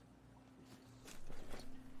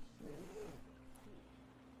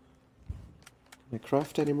 Can I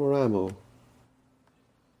craft any more ammo?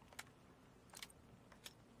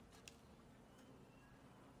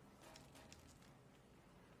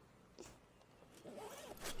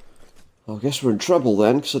 Well, I guess we're in trouble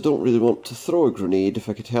then, because I don't really want to throw a grenade if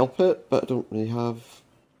I could help it, but I don't really have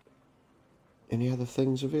any other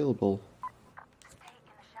things available.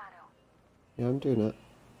 Yeah, I'm doing it.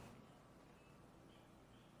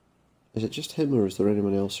 Is it just him or is there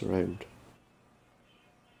anyone else around?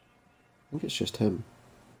 I think it's just him.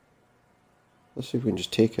 Let's see if we can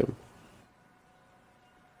just take him.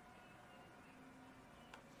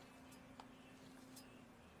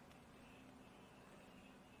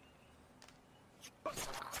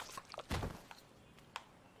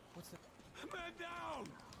 Man down!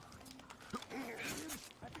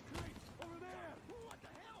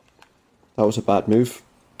 That was a bad move,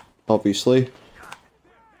 obviously.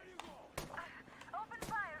 Open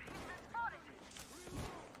fire. He's responding.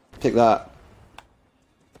 Take that.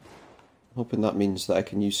 I'm hoping that means that I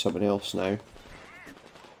can use someone else now.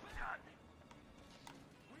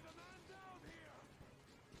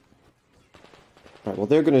 Right, well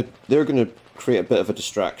they're gonna create a bit of a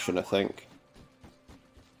distraction, I think.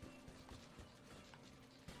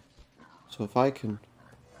 So if I can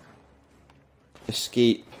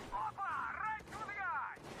escape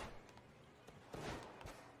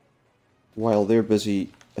while they're busy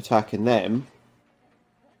attacking them,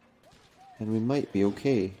 then we might be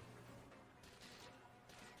okay.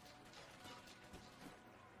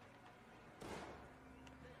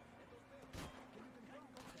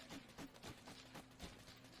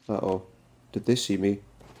 Uh-oh. Did they see me?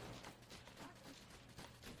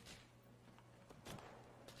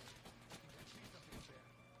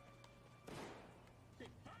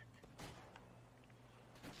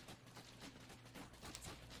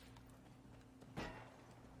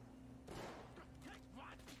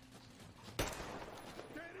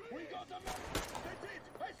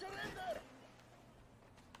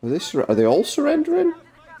 Are they all surrendering?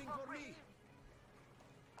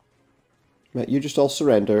 Mate, you just all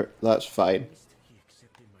surrender. That's fine. He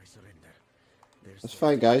accepted my surrender. There's That's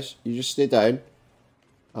fine, guys. You just stay down,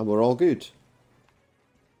 and we're all good.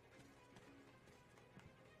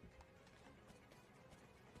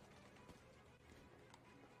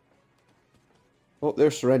 Oh,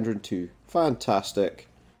 they're surrendering too. Fantastic.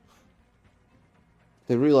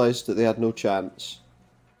 They realised that they had no chance.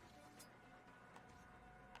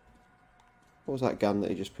 What was that gun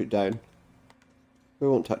that he just put down? We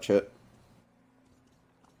won't touch it.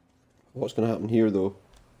 What's going to happen here, though?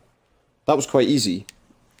 That was quite easy.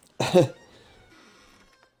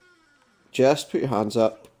 Just put your hands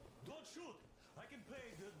up.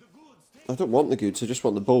 I don't want the goods, I just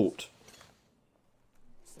want the bolt.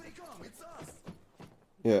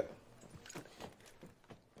 Yeah.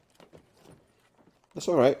 That's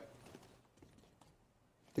alright.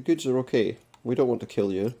 The goods are okay. We don't want to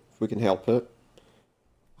kill you, if we can help it.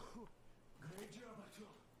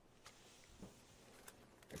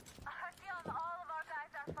 Artyom, all of our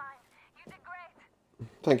guys are fine. You did great.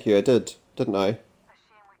 Thank you, I did, didn't I? A shame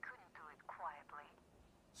we couldn't do it quietly.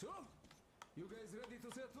 So, you guys ready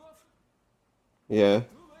to set off? Yeah.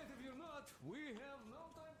 Too late if you're not. We have no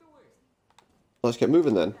time to waste. Let's get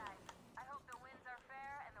moving then. I hope the winds are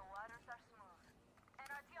fair and the waters are smooth. And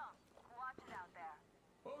Artyom, watch it out there.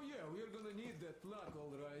 Oh yeah, we're gonna need that luck, all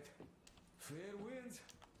right. Fair winds.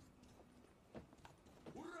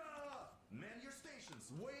 Hurrah! Man your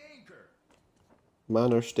stations, weigh anchor!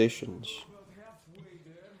 Manor stations. About halfway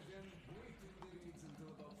there, then wait in the reeds until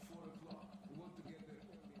about 4 o'clock. We want to get there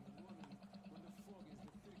early in the morning when the fog is the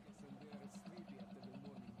thickest and they are sleepy after the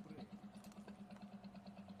morning break.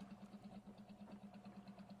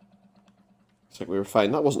 Looks like we were fine.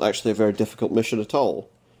 That wasn't actually a very difficult mission at all.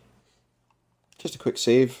 Just a quick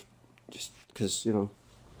save. Just because, you know,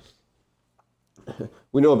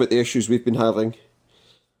 we know about the issues we've been having.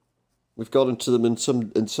 We've got into them in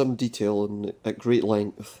some detail and at great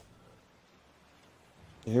length.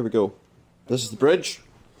 Here we go. This is the bridge.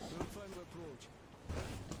 Then final approach.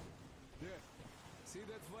 There. See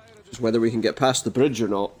that fire at the Just whether we can get past the bridge or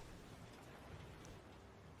not.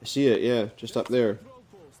 I see it, yeah, just up there. control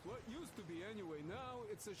post? What used to be anyway, now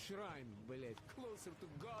it's a shrine, блядь. Closer to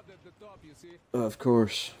God at the top, you see? Of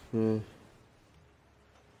course. Yeah.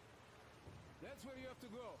 That's where you have to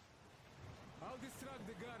go. I'll distract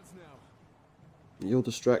the guards now. You'll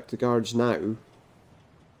distract the guards now.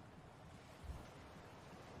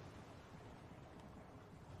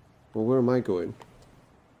 Well, where am I going?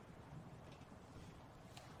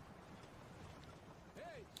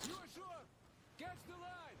 Hey, you ashore! Catch the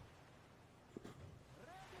line!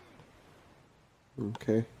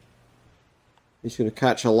 Okay. He's going to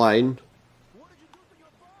catch a line. What did you do to your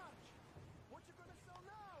barge? What you gonna sell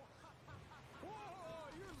now? Whoa,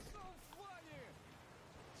 you're so funny!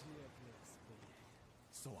 Jackass,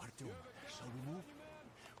 So, Artyom, shall we move?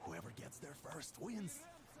 Whoever gets there first wins.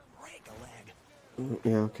 Break a leg.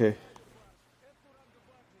 Yeah, okay.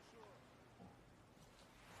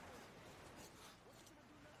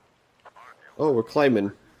 Oh, we're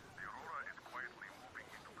climbing.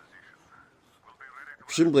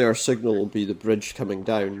 Presumably our signal will be the bridge coming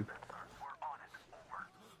down.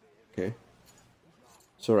 Okay.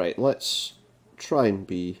 It's alright, let's try and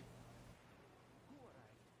be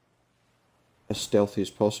as stealthy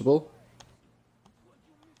as possible.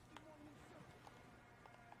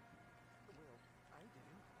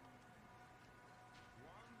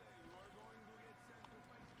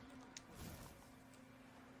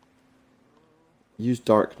 Use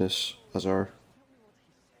darkness as our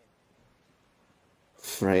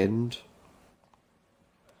friend.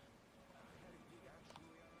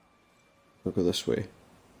 We'll go this way.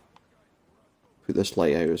 Put this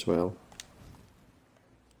light out as well.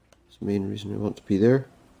 It's the main reason we want to be there.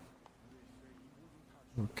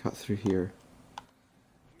 I'll cut through here.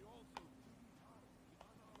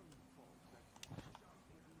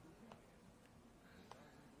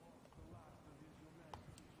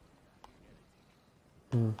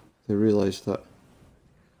 Oh, they realised that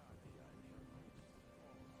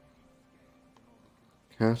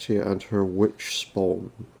Katia and her witch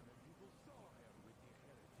spawn.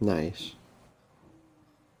 Nice.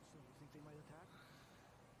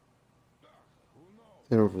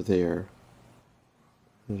 They're over there.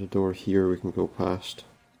 There's a door here we can go past.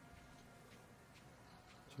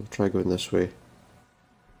 So we'll try going this way.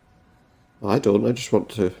 I don't, I just want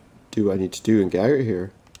to do what I need to do and get out of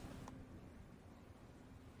here.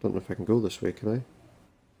 Don't know if I can go this way, can I?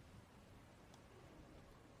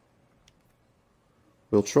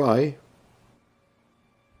 We'll try.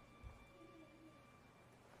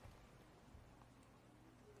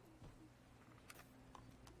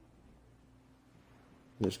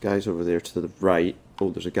 There's guys over there to the right. Oh,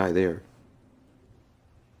 there's a guy there.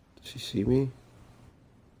 Does he see me? You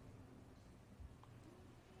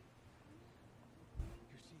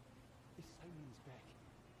see, it's Simon's back.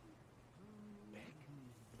 Back?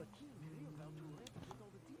 But Mary about to left with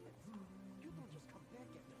all the demons. You don't just come back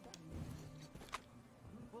after that.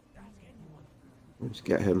 Well, ask anyone. Let's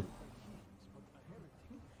get him.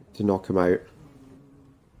 To knock him out.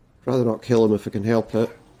 I'd rather not kill him if I can help it.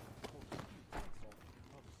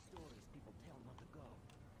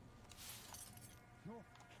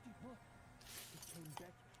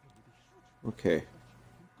 Okay.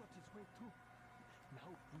 Now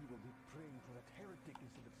we will be praying for that heretic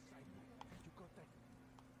instead of Simon. You got that?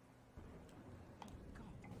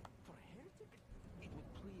 God, for a heretic? It would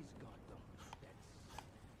please God, though. That's...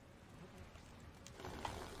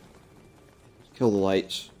 Kill the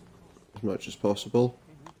lights as much as possible.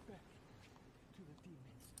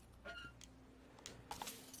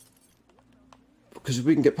 Because if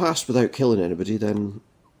we can get past without killing anybody, then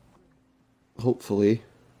hopefully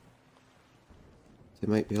they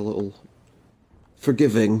might be a little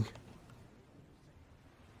forgiving.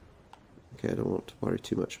 Okay, I don't want to worry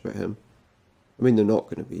too much about him. I mean, they're not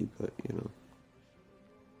going to be, but you know.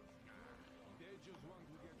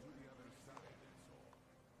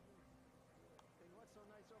 What's so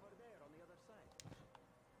nice over there on the other side?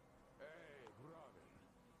 Hey, brother.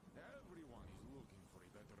 Everyone is looking for a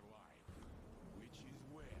better life. Which is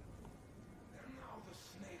where? And now the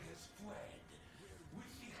snake has fled. With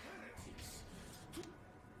the heretics.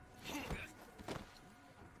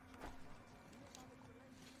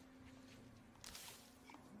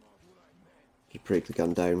 Just break the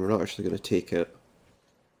gun down. We're not actually going to take it.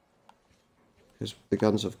 Because the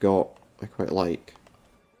guns I've got, I quite like.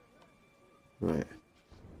 Right.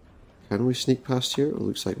 Can we sneak past here? It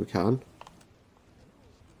looks like we can.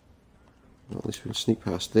 Well, at least we can sneak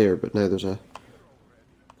past there, but now there's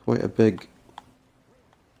quite a big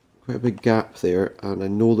gap there, and I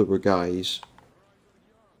know there were guys.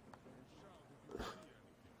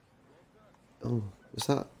 Oh, is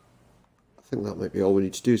that? I think that might be all we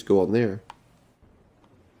need to do is go on there.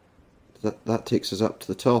 That takes us up to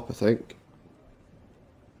the top, I think.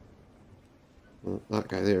 Well, that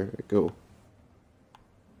guy there, go.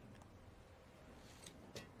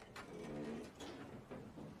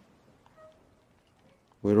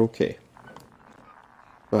 We're okay.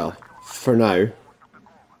 Well, for now.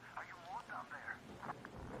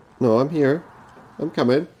 No, I'm here. I'm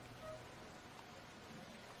coming.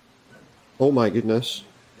 Oh my goodness.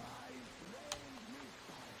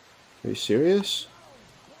 Are you serious?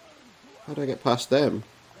 How do I get past them?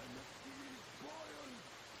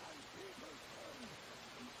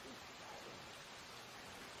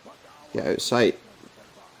 Get out of sight.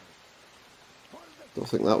 Don't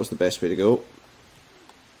think that was the best way to go.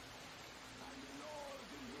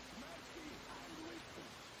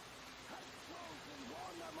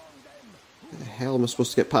 How the hell am I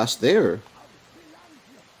supposed to get past there?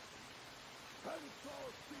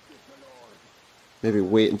 Maybe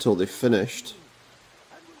wait until they've finished.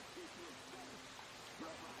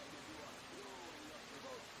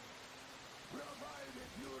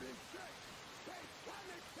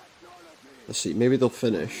 Let's see, maybe they'll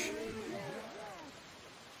finish.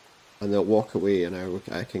 And they'll walk away and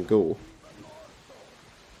I can go.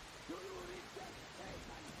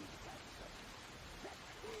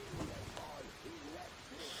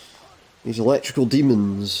 These electrical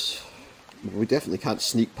demons. We definitely can't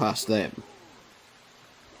sneak past them.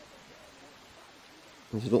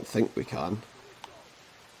 I don't think we can.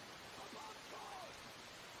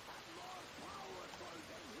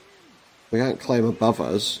 We can't climb above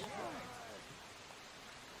us.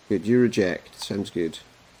 Good, you reject. Sounds good.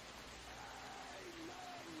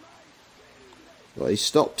 Well, he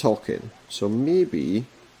stopped talking, so maybe...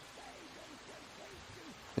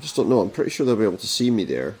 I just don't know, I'm pretty sure they'll be able to see me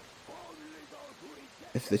there.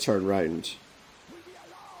 If they turn round.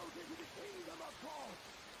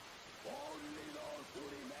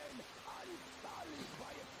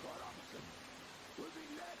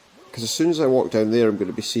 Because as soon as I walk down there, I'm going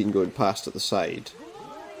to be seen going past at the side.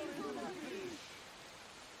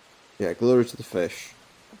 Yeah, glory to the fish.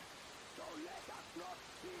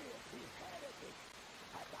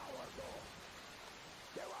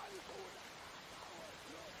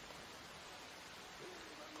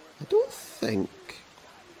 I don't think...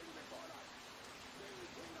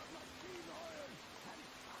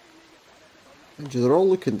 Mind you, they're all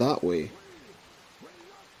looking that way.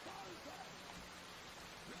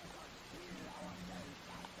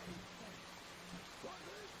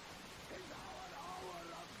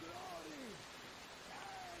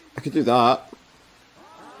 I could do that.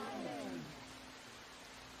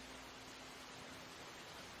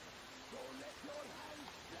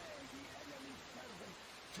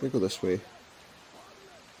 We go this way.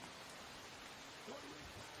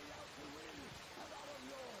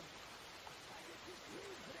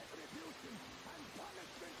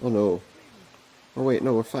 Oh no. Oh wait,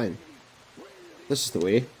 no, we're fine. This is the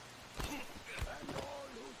way.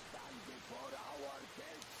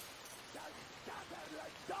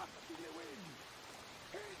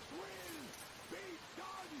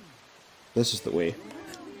 This is the way.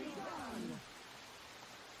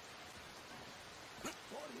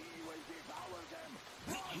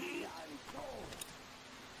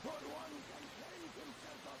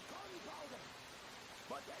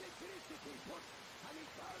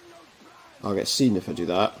 I'll get seen if I do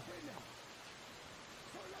that.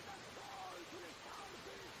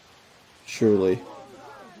 Surely.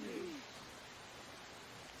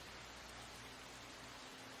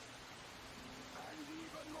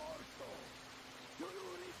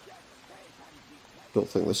 Don't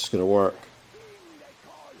think this is going to work.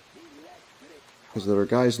 Because there are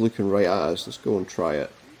guys looking right at us. Let's go and try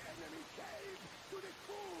it.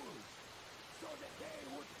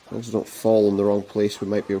 As long as we don't fall in the wrong place, we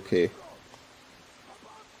might be okay.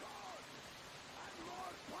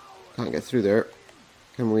 Can't get through there.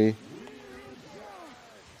 Can we?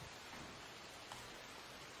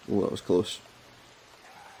 Oh, that was close.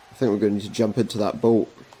 I think we're going to need to jump into that boat.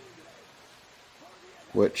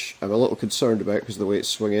 Which I'm a little concerned about because of the way it's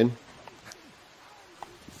swinging.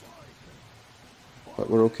 But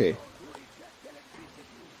we're okay.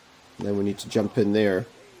 And then we need to jump in there.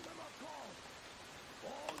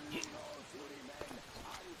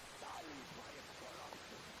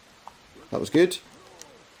 That was good.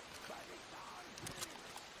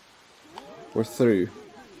 We're through.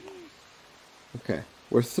 Okay,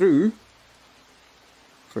 we're through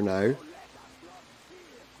for now.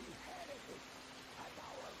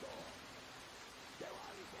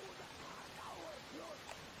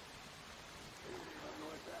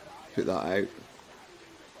 Put that out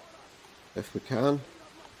if we can.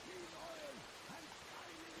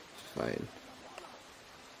 Fine.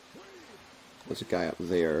 There's a guy up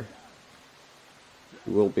there.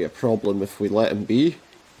 It will be a problem if we let him be.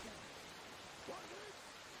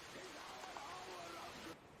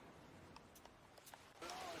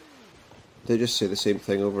 They just say the same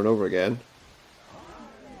thing over and over again.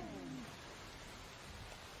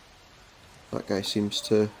 That guy seems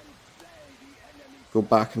to go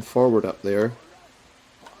back and forward up there.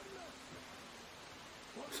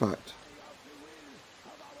 In fact,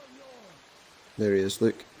 there he is,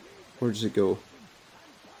 look. Where does he go?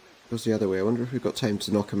 Goes the other way. I wonder if we've got time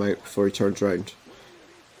to knock him out before he turns round.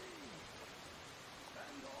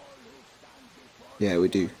 Yeah, we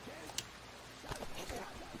do.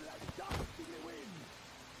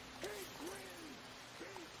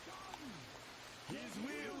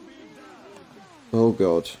 Oh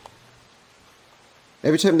god.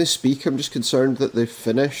 Every time they speak, I'm just concerned that they've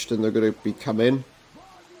finished and they're going to be coming.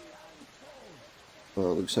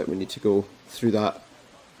 Well, it looks like we need to go through that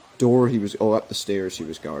door he was... Oh, up the stairs he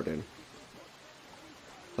was guarding.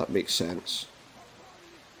 That makes sense.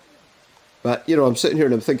 But, you know, I'm sitting here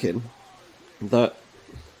and I'm thinking that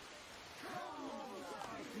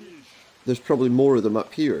there's probably more of them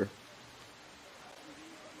up here.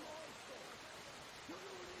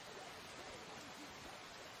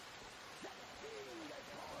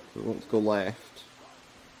 We want to go left.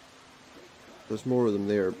 There's more of them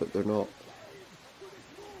there, but they're not.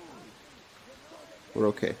 We're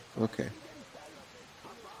okay. Okay.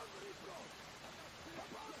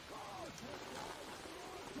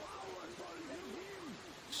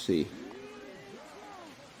 Let's see.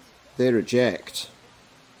 They reject.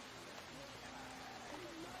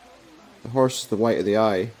 The horse is the white of the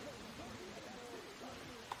eye.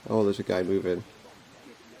 Oh, there's a guy moving.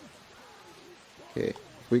 Okay.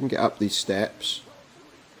 We can get up these steps.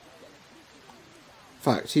 In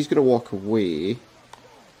fact, he's going to walk away.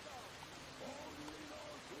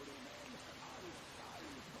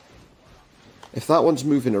 If that one's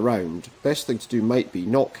moving around, best thing to do might be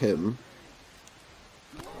knock him.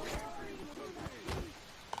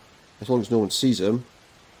 As long as no one sees him.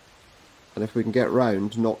 And if we can get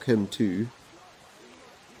round, knock him too.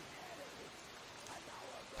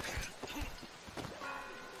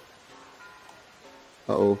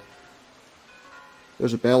 Uh-oh.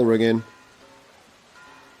 There's a bell ringing.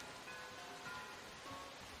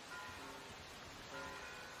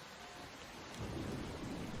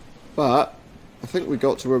 But I think we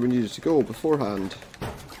got to where we needed to go beforehand.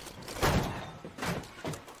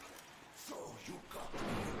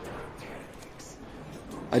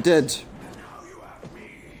 I did.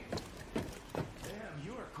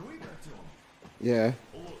 Yeah.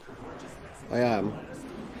 I am.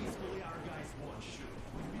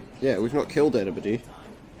 Yeah, we've not killed anybody.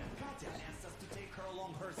 Katya asked us to take her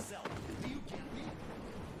along herself. Do you get me?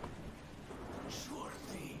 Sure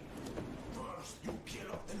thing. First, you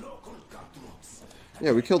kill off the local cutthroats.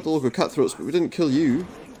 Yeah, we killed the local cutthroats, but we didn't kill you. You kill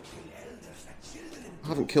elders and children. I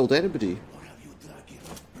haven't killed anybody. Or have you drunk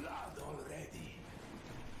enough blood already?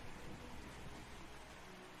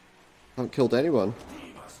 I haven't killed anyone.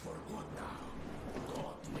 Leave us for good now.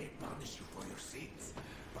 God may punish you for your sins,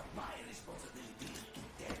 but my responsibility is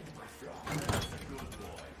to tend my flock. That's a good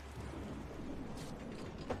boy.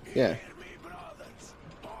 Yeah. Hear me, brothers.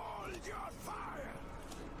 Hold your fire.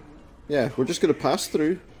 Yeah, we're just gonna pass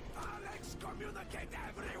through. I'll excommunicate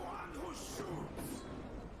everyone who shoots.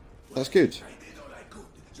 That's good. I did all I could.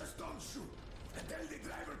 Just don't shoot. And tell the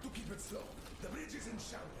driver to keep it slow. The bridge is in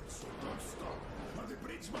shambles, so don't stop. Or the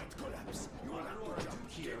bridge might collapse. You will have to jump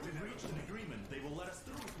Here, we've reached an agreement. They will let us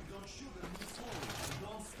through if we don't shoot and move slowly.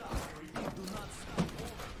 Don't stop. I repeat, do not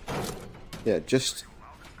stop. Yeah, just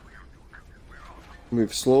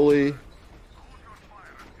move slowly.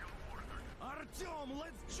 Artyom,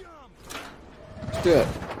 let's jump! Let's do it.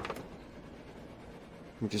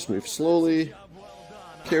 We just move slowly,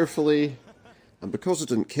 carefully, and because I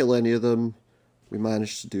didn't kill any of them, we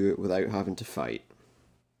managed to do it without having to fight.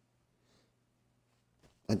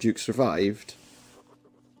 And Duke survived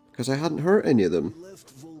because I hadn't hurt any of them. We left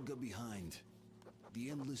Volga behind. The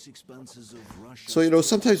endless expanses of Russia. So, you know,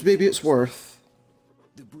 sometimes maybe it's worth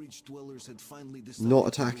The bridge dwellers had finally decided not to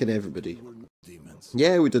attacking believe everybody. we were demons.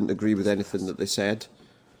 Yeah, we didn't agree with anything that they said,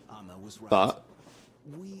 Anna was right. but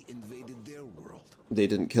We invaded their world. they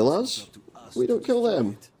didn't kill It's us. up to us We to don't kill destroy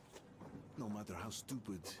them. it. No matter how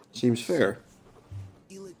stupid. it Seems is. fair.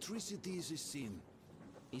 Electricity is a sin.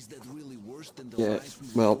 Is that really worse than the Yeah, life we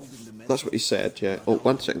well, hold in the that's what he metro? said, yeah. Oh,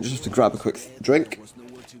 one second, just have to grab a quick drink. There was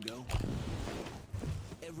nowhere to go.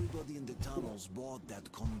 Everybody in the tunnels bought that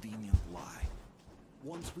convenient lie.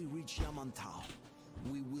 Once we reach Yamantau,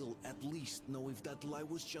 we will at least know if that lie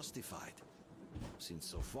was justified. Since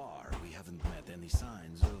so far, we haven't met any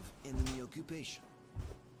signs of enemy occupation.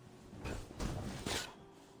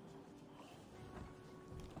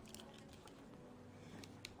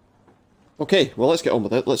 Okay, well, let's get on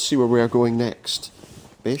with it. Let's see where we are going next.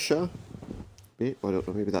 Besha? I don't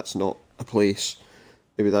know, maybe that's not a place.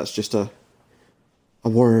 Maybe that's just a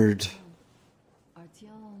word.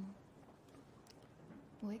 Artyom.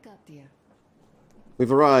 Wake up, dear.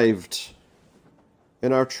 We've arrived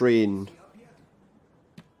in our train.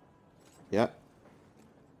 Yeah.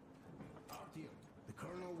 Artyom, the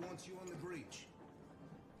colonel wants you on the bridge.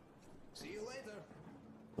 See you later.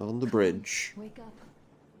 On the bridge. Wake up.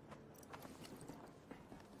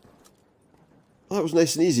 Well, that was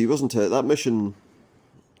nice and easy, wasn't it? That mission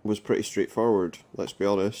was pretty straightforward, let's be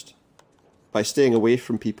honest. By staying away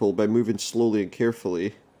from people, by moving slowly and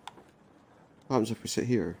carefully. What happens if we sit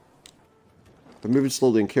here? By moving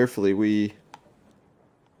slowly and carefully, we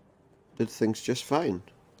did things just fine.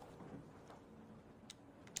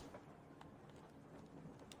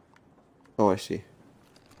 Oh, I see.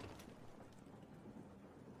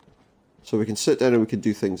 So we can sit down and we can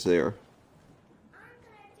do things there.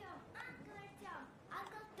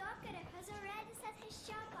 Uncle Doctor has already set his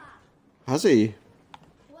shop up. Has he?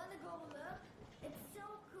 Wanna go look? It's so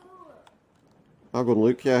cool. I'll go and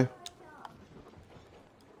look, yeah.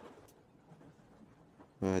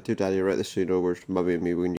 Dear Daddy, right this so you know where Mummy and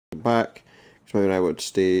me when you come back. Because Mummy and I want to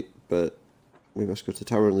stay, but we must go to the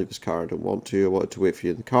tower and leave his car. I don't want to. I wanted to wait for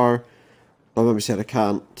you in the car. My Mummy said I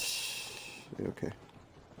can't. Yeah, okay.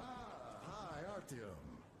 Hi, Artyom.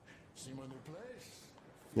 See my new place?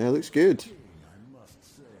 Yeah, it looks good. I must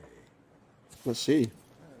say. Let's see.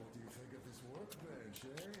 What do you think of this workbench,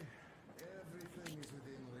 eh? Everything is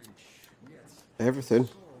within reach. Yet, Everything.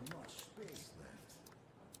 so much space left.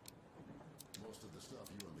 Most of the stuff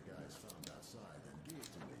you and the guys found outside and gave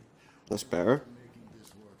to me. That's better. Making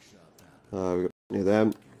this workshop happen. We got near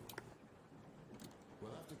them.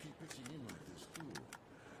 We'll have to keep pitching in like this too.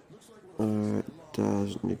 Looks like we'll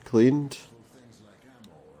Doesn't need cleaned. things like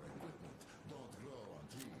ammo or equipment don't grow on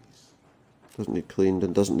trees. Doesn't need cleaned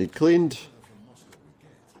and doesn't need cleaned. From Moscow we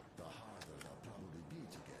get, the harder they'll probably be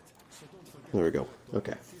to get. So don't forget There we go.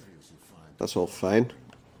 Okay. materials you find. That's all fine.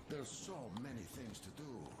 There's so many things to do.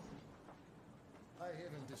 I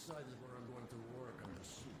haven't decided where I'm going to work on the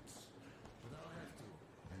suits, but I'll have to,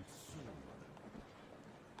 and soon.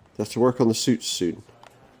 Has to work on the suits soon.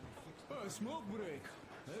 Smoke break.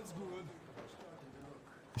 That's good.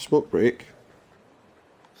 A smoke break?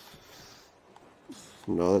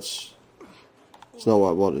 No, that's not what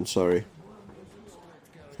I wanted, sorry.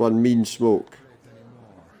 It's one mean smoke.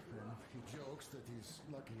 Anymore. And he jokes that he's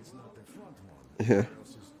lucky it's not the front one. Yeah.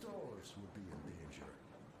 Else his toe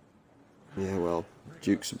Yeah, well,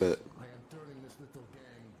 Duke's a bit I am turning this little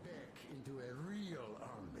gang back into a real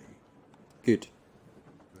army. good.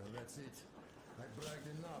 Well, that's it. I bragged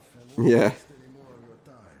enough and won't Yeah, waste any more of your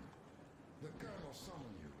time. The colonel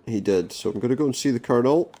summoned you. he did. So I'm going to go and see the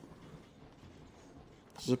Colonel.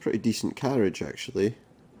 This is a pretty decent carriage, actually.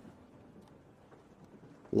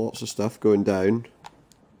 Lots of stuff going down.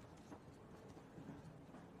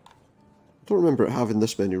 I don't remember it having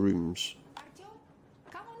this many rooms. Artyom,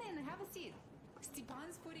 come on in and have a seat.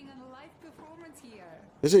 Stepan's putting on a live performance here.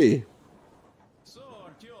 Is he? So,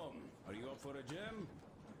 Artyom, are you up for a jam?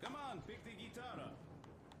 Come on, pick the guitar up.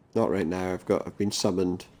 Not right now. I've been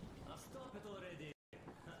summoned. Stop it already.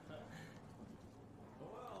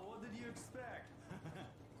 Well, what did you expect?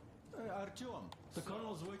 Artyom, the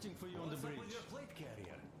colonel's waiting for you on the What's up bridge. with your plate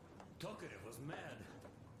carrier? Tokarev was mad.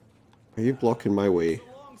 Are you blocking my way? It's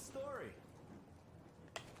a long story.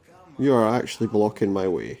 Come You are actually blocking my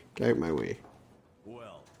way. Get out my way.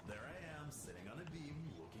 Well, there I am, sitting on a beam,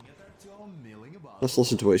 looking at Artyom milling about. Let's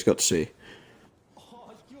listen to what he's got to say.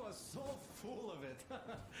 Oh, you are so full of it.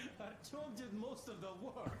 Artyom did most of the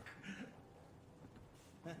work.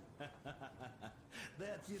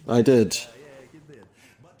 That you did. I did. Yeah, you did.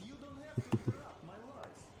 But you don't have to interrupt my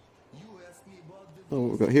lies. You asked me about the. Oh, what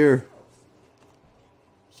we've got here?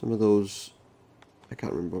 Some of those... I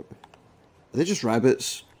can't remember. Are they just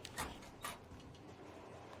rabbits?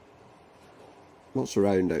 What's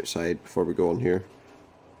around outside before we go on here?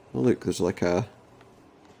 Oh look, there's like a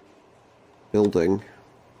building.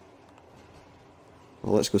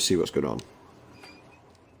 Well, let's go see what's going on.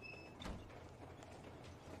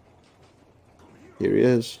 Here he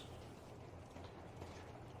is.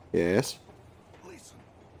 Yes? Listen,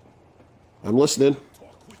 I'm listening.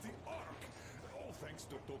 talk with the Ark. All thanks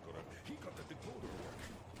to Tokarev. He got the decoder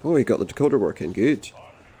working. Oh, he got the decoder working. Good. Ark,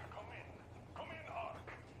 come in. Come in,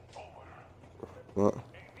 Ark. Over. What? This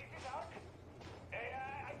is Ark.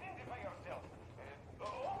 Identify yourself.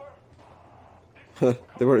 Over.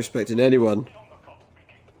 They weren't expecting anyone. On the call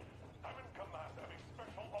speaking. I'm in command of a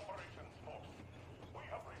special operations force. We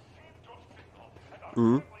have received your signal and are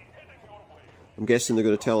currently heading your way. I'm guessing they're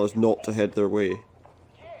going to tell us not to head their way. Yes,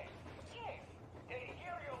 yes.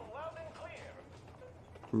 Hear you loud and clear.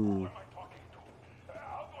 Who am I talking to?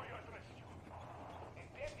 How do I address you?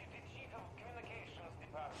 Deputy Chief of Communications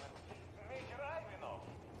Department, Major Ivanov.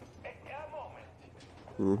 A moment.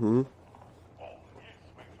 Mm-hmm. Oh, yes,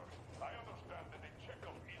 Major. I understand that the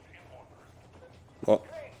checkup is in order. What?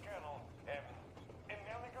 Great, Colonel.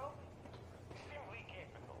 Melnikov? Simply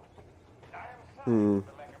capable. I am sorry for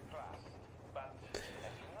the lack of trust, but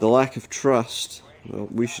The lack of trust. Well,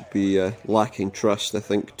 we should be lacking trust, I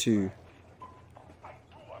think, too. I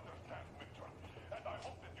do understand, Major, and I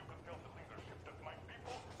hope that you can tell the leadership that my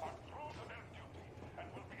people are true to their duty and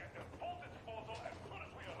will be at their full disposal as soon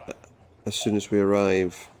as we arrive. As soon as we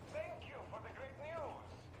arrive. Thank you for the great news.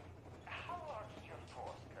 How large is your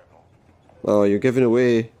force, Colonel? Oh, you're giving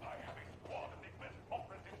away. I have a squad of the best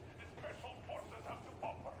operatives the special forces have to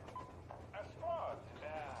offer. A squad?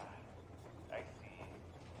 I see.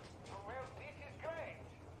 Well, this is great.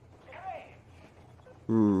 Great!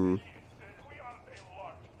 Hmm. Yes, we aren't a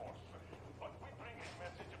large force, but we bring a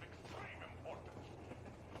message of extreme importance.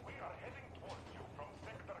 We are heading towards you from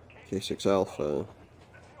Sector K6 K6 Alpha. Do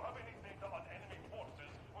you have any data on enemy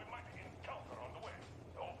forces we might encounter on the way?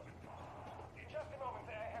 Over. Just a moment,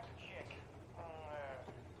 I have to check.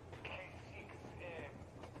 K6,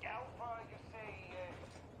 Alpha, you say,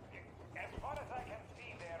 as far as I can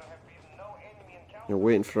see, there have been no enemy encounters. They're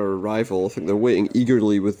waiting for our arrival. I think they're waiting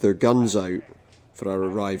eagerly with their guns out for our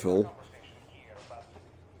arrival. Conversation here, but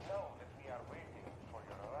know that we are waiting for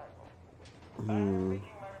your arrival. I am making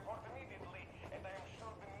my report immediately, and I am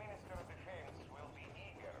sure the Minister of Defense will be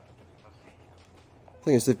eager to see you.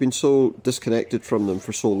 Thing is, they've been so disconnected from them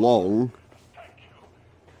for so long. Thank you.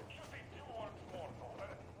 Just a few words more, though.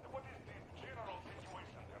 What is the general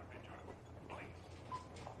situation there, Major? Please.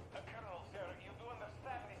 Colonel, sir, you do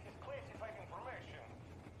understand this is classified information.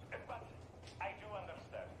 But I do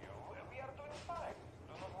understand you. We are doing fine.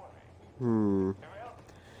 Do not worry. Well,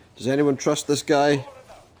 Does anyone trust this guy? over and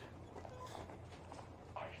out.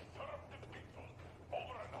 I serve the people.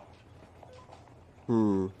 Over and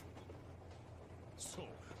out. So,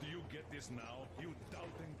 do you get this now, you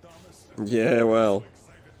doubting Thomas? Yeah, well.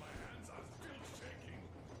 Excited, my hands are still shaking.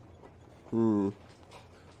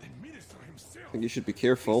 The minister himself. I think you should be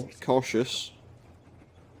careful, cautious.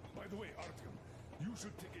 By the way, Artyom, you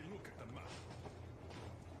should take a look at the map.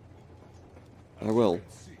 I will.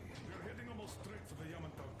 See, we're heading almost straight for the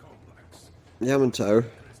Yamantau complex. Yamantau.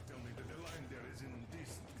 Please tell me that the line there is in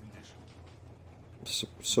decent condition.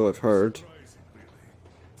 So I've heard. Try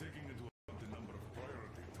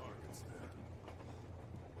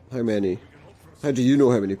How many? How do you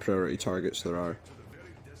know how many priority targets there are?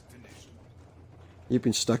 You've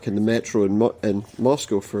been stuck in the metro in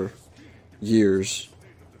Moscow for years.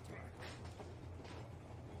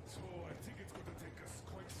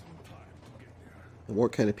 And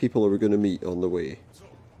what kind of people are we going to meet on the way? So,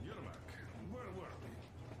 Yermak, where were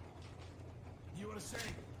we? You were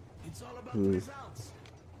saying it's all about results.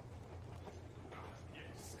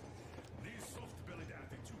 Yes. These soft-bellied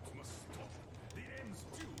attitudes must stop. The ends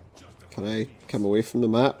do justify. Can I come away from the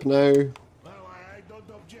map now? Well, I don't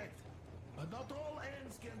object. But not all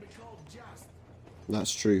ends can be called just.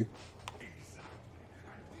 That's true. Exactly.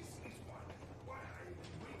 And this is why I've been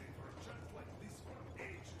waiting for a chance like this for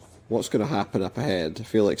ages. What's going to happen up ahead? I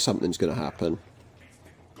feel like something's going to happen. It's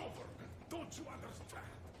the government. Don't you understand?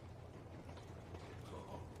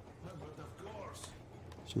 Oh, but of course,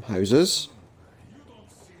 Some houses. you don't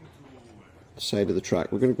seem to... Side of the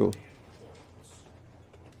track. We're going to go.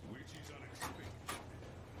 which is unexpected.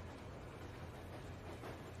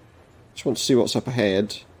 Just want to see what's up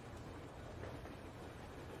ahead.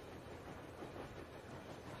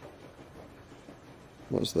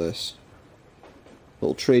 What's this?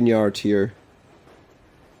 Little train yard here.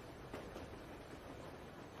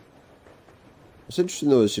 What's interesting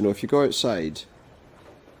though is, if you go outside,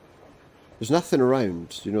 there's nothing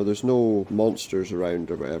around. There's no monsters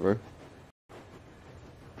around or whatever.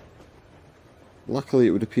 Luckily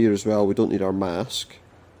it would appear as well we don't need our mask.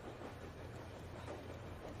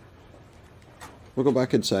 We'll go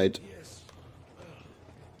back inside. Yes.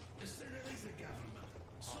 There is a government.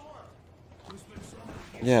 So what? We spent so many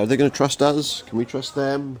years. Yeah, are they going to trust us? Can we trust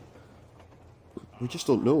them? We just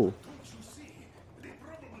don't know. Don't you see? They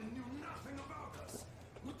probably knew nothing about us.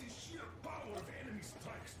 With the sheer power of enemy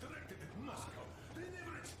strikes directed at Moscow, they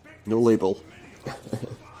never expected No label. so many of us to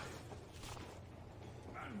survive.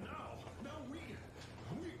 And now we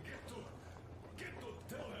get to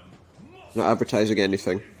tell them Moscow. Not advertising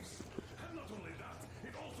anything. And not only that,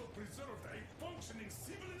 it also preserved a functioning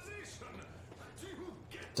civilization. Do you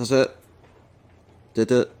get Does it?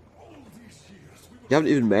 Did it? all these years we were You haven't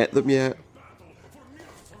even met them yet. battle for mere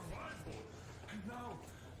survival.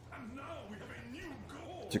 And now we have a new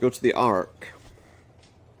goal. To go to the Ark.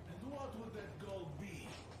 And what would that goal be?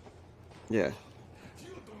 Yeah.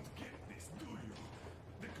 You don't get this, do you?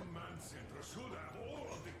 The command center should have all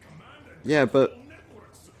of the command and Yeah, but control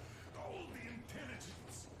networks, all the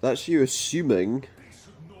intelligence. that's you assuming. They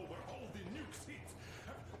should know where all the nukes hit,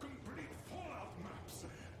 have complete fallout maps.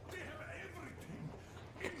 They have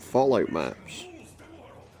everything. Fallout maps. Rules the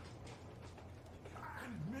world.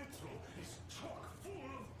 And Metro is chock full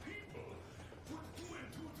of people. Put two and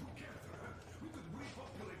two together, we could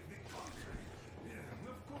repopulate the country.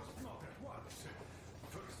 Yeah, of course not at once.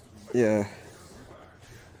 First, we might Yeah.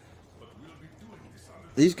 but we'll be doing this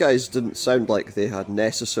under These guys didn't sound like they had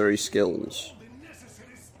necessary skills. the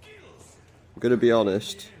necessary skills. I'm going to be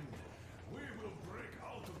honest. We will break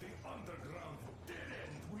out of the underground dead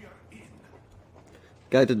end we are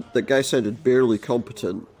in. That guy sounded barely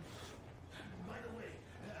competent. By the way,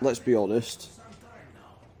 Let's be honest. some time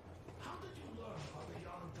now. How did you learn about the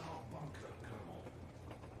Yontown bunker, Colonel?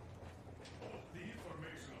 The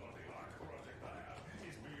information about the Ark project I have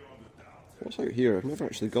is beyond a doubt. What's out here? I've never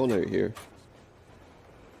actually gone out here.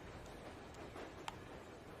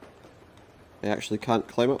 I actually can't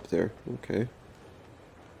climb up there. Okay.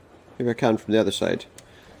 Maybe I can from the other side.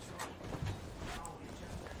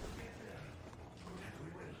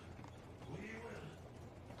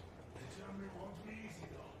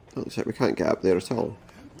 Looks like we can't get up there at all.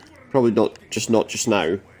 Probably not just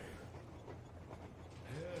now.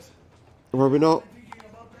 Or are we not?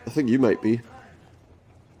 I think you might be. The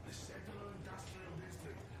Central Industrial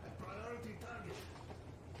District, a priority target.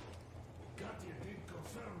 Gatia did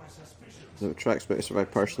confirm my suspicions. The tracks might have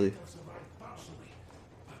survived partially. Have survived partially,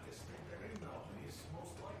 but the state they're in now is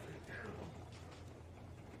most likely terrible.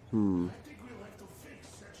 I think we'll have to fix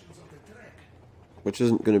sections of the track. Which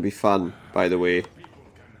isn't going to be fun, by the way. People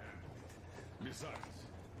can handle it. Besides,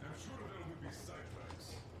 I'm sure there will be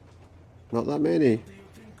sidetracks. Not that many. Do you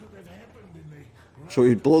think could have happened in the Shall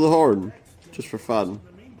we blow the horn? Just for fun. in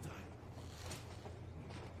the meantime?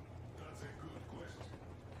 That's a good question.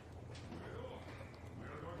 Well, we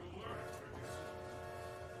are going to learn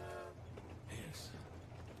pretty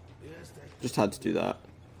soon. Yes, that Just had to do that.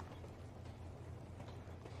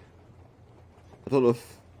 I don't know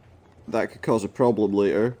if that could cause a problem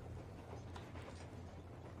later.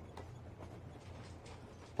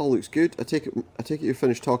 All looks good. I take it you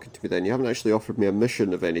finished talking to me then. You haven't actually offered me a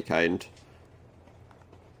mission of any kind.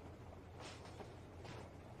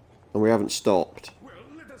 And we haven't stopped. Well,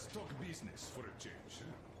 let us talk business for a change.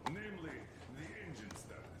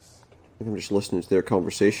 I'm just listening to their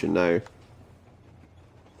conversation now.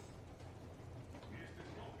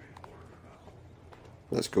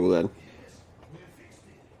 Let's go then.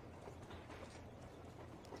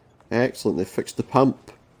 Excellent, they fixed the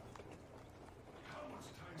pump.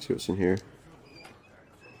 Let's see what's in here.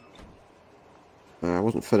 I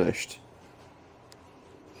wasn't finished.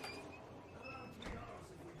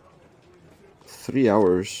 3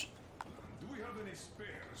 hours. Do we have any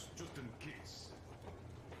spares, just in case?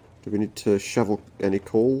 Do we need to shovel any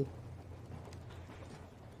coal?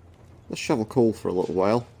 Let's shovel coal for a little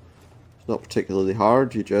while. It's not particularly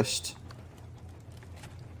hard, you just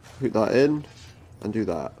put that in and do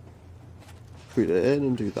that. Put it in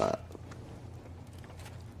and do that.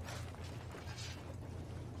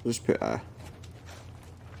 Just put a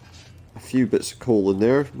few bits of coal in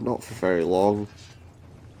there, not for very long.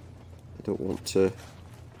 I don't want to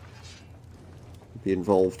be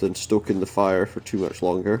involved in stoking the fire for too much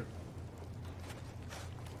longer.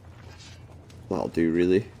 That'll do,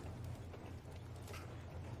 really.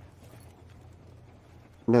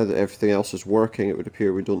 Now that everything else is working, it would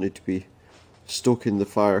appear we don't need to be stoking the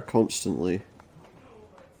fire constantly.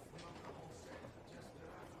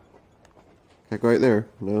 Can I go out there?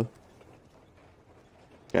 No.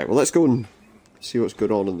 Okay, well, let's go and see what's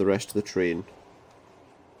going on in the rest of the train.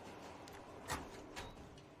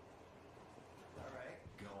 Alright,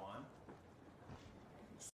 go on.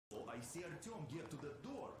 So I see Artyom get to the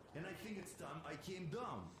door, and I think it's time I came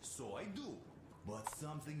down. So I do. But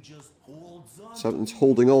something just holds on. Something's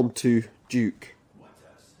holding on to Duke. What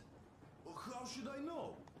else? How should I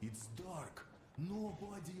know? It's dark.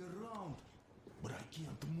 Nobody around. But I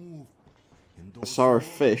can't move. And those sour words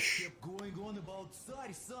fish. kept going on about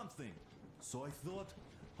Tsar something. So I thought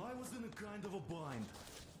I was in a kind of a bind.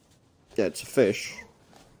 Yeah, it's a fish.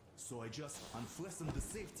 So I just unfastened the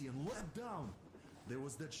safety and let down. There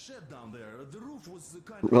was that shed down there. The roof was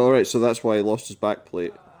kind of... Alright, so that's why he lost his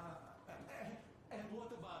backplate. And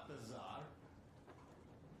what about the Tsar?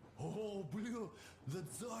 Oh, blue, the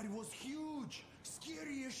Tsar was huge,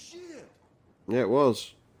 scary as shit. Yeah, it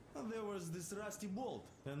was. There was this rusty bolt,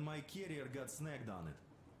 and my carrier got snagged on it.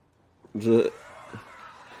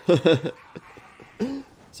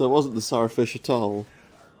 So it wasn't the sour fish at all.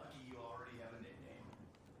 Lucky you already have a nickname.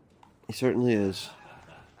 He certainly is.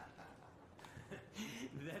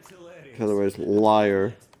 That's hilarious. Otherwise,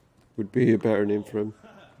 liar would be a better name for him.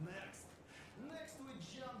 Next we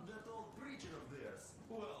jumped that old preacher of theirs.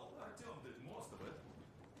 Well, Artyom did most of it.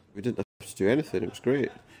 We didn't have to do anything, it was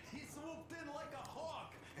great. He swooped in like a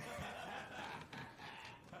hawk.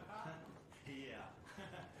 Yeah.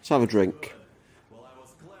 Let's have a drink. While I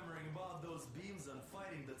was clamoring about those beams and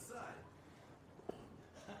fighting the Tsar.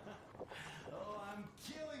 Oh, I'm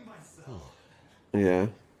killing myself. Yeah.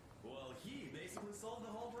 Well, he basically solved the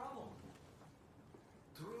whole problem.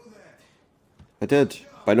 True that. I did,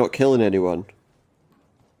 by not killing anyone.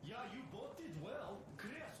 Yeah, you both did well.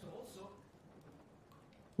 Crest also.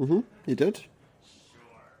 You did. Sure.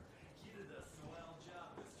 He did a swell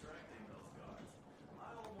job distracting those guards. I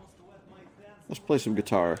almost wet my pants. Let's play some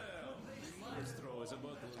guitar. Maestro is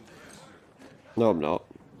about to impress you. No, I'm not.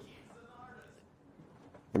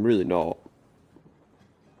 I'm really not.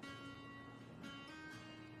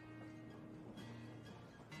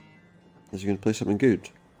 Is he going to play something good? Do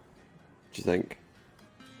you think?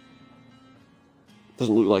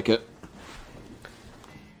 Doesn't look like it.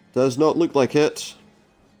 Does not look like it.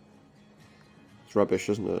 It's rubbish,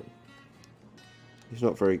 isn't it? He's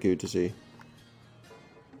not very good, is he?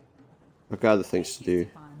 I've got other things to do.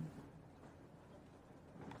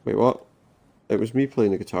 Wait, what? It was me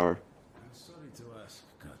playing the guitar. I'm sorry to ask,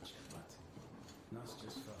 Coach, but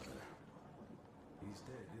Nastya's father, he's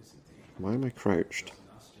dead, isn't he? Why am I crouched?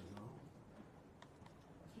 Nastya know?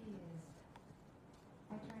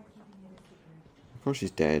 Of course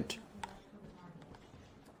he's dead.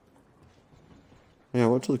 Yeah, I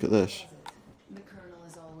want to look at this. The Colonel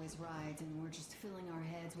is always right, and we're just filling our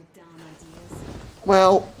heads with dumb ideas.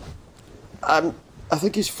 Well, I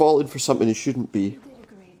think he's falling for something he shouldn't be. You did a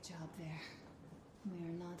great job there.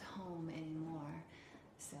 We're not home anymore,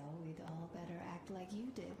 so we'd all better act like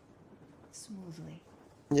you did. Smoothly.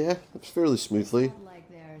 Yeah, it's fairly smoothly. It's not like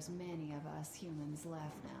there's many of us humans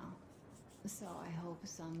left now. So I hope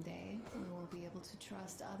someday we will be able to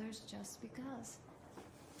trust others just because.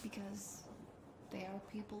 Because they are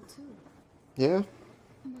people too. Yeah,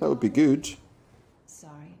 that would be good.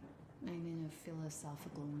 Sorry, I'm in a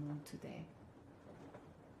philosophical mood today.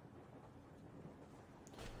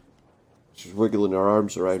 She's wiggling her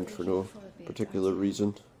arms around for no particular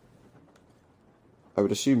reason. I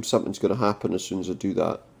would assume something's going to happen as soon as I do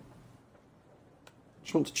that.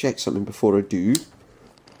 Just want to check something before I do.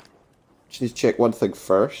 Just need to check one thing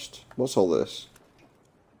first. What's all this?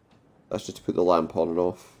 That's just to put the lamp on and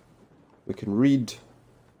off. We can read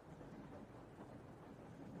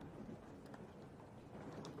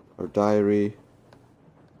our diary.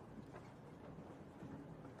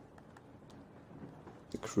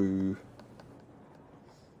 The crew.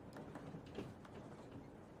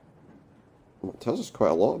 Well, it tells us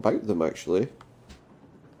quite a lot about them, actually.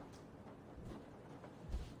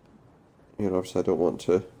 You know, obviously I don't want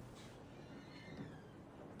to...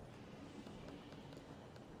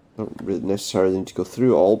 don't really necessarily need to go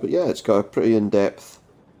through it all, but yeah, it's got a pretty in-depth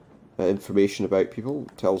information about people.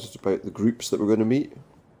 It tells us about the groups that we're going to meet.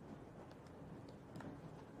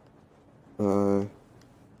 Which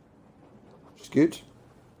is good.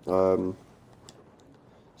 Some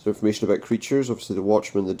information about creatures, obviously the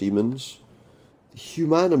Watchmen, the demons. The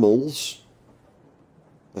humanimals.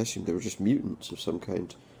 I assumed they were just mutants of some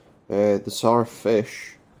kind. The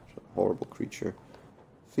Sarfish, a horrible creature.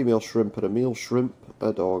 Female shrimp and a male shrimp.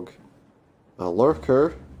 A dog. A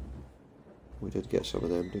lurker. We did get some of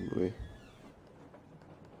them, didn't we?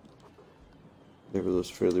 They were those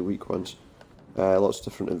fairly weak ones. Lots of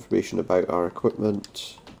different information about our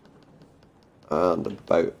equipment. And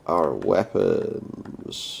about our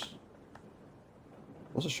weapons.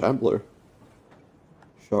 What's a shambler?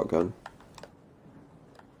 Shotgun.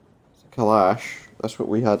 It's a Kalash. That's what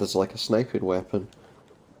we had as like a sniping weapon.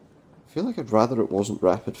 I feel like I'd rather it wasn't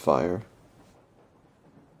rapid fire.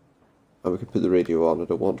 And we could put the radio on. I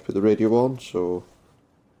don't want to put the radio on, so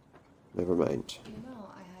never mind. You know,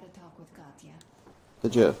 I had a talk with Katya.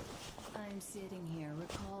 Did you? I'm sitting here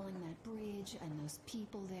recalling that bridge and those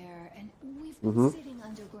people there, and we've been sitting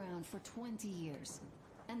underground for 20 years,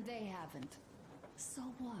 and they haven't. So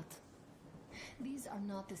what? These are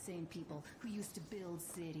not the same people who used to build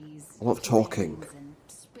cities, A lot of talking. planes, and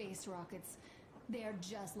space rockets. They're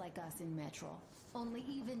just like us in Metro, only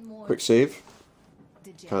even more Quick save.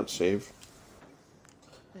 dejected. Can't save.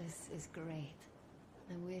 This is great.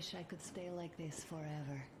 I wish I could stay like this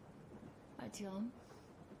forever. Artyom,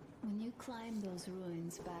 when you climbed those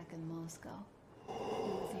ruins back in Moscow,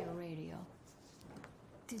 with your radio,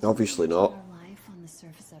 did Obviously you not. imagine our life on the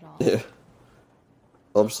surface at all? Yeah.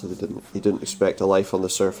 Obviously they didn't. He didn't expect a life on the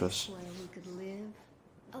surface. Where we could live,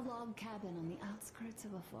 a log cabin on the outskirts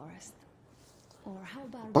of a forest, or how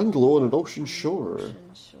about Bungalow on an a ocean shore.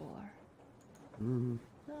 ocean shore?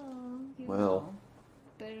 Oh, you Well. know,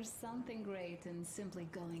 there's something great in simply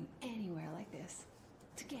going anywhere like this,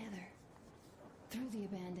 together, through the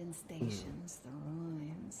abandoned stations, the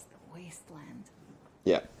ruins, the wasteland,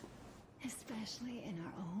 Yeah. especially in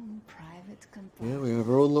our own private Yeah, compartment. we have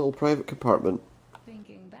our own little private compartment.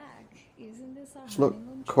 Thinking back, isn't this our It's not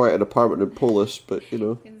honeymoon quite an apartment in Polis, but you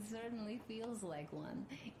know. It certainly feels like one,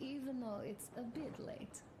 even though it's a bit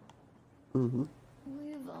late. Mhm.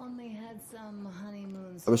 We've only had some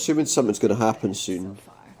honeymoons. I'm assuming something's going to happen soon. So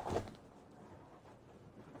far.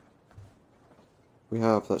 We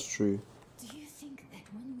have, that's true. Do you think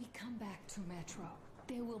that when we come back to Metro,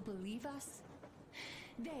 they will believe us?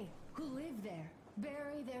 They who live there,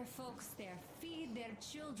 bury their folks there, feed their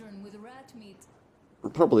children with rat meat.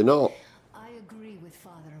 Probably not. I agree with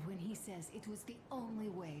Father when he says it was the only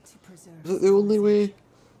way to preserve. Is it the only way?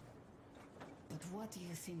 But what do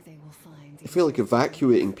you think they will find? I feel like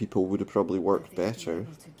evacuating people would have probably worked better.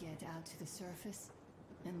 Able to get out to the surface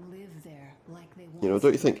and live there like they You know, once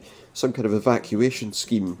don't you did. think some kind of evacuation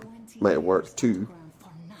scheme 20 might have worked years too? underground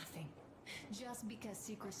for nothing. Just because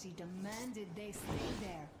secrecy demanded they stay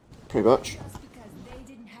there. Pretty much. Just because they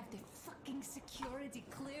didn't have the fucking security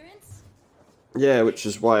clearance. Yeah, which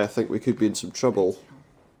is why I think we could be in some trouble.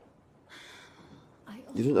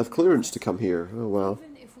 You didn't have clearance to come here. Oh well.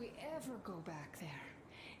 Even if we ever go back there,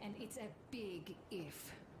 and it's a big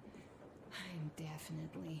if, I'm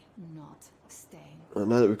definitely not staying. And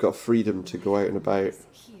now that we've got freedom to go out and about. It's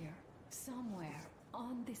here, somewhere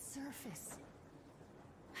on the surface.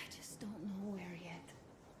 I just don't know where yet.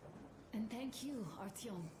 And thank you,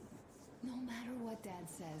 Artyom. No matter what Dad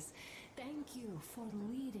says, thank you for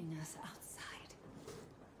leading us outside.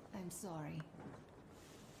 I'm sorry.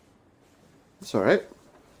 It's alright.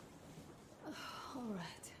 All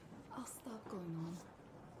right, I'll stop going on.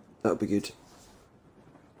 That'll be good.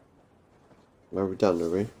 Are we done, are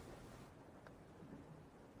we? Is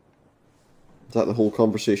that the whole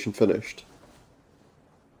conversation finished?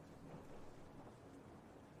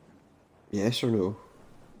 Yes or no?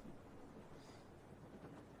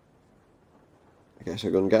 I guess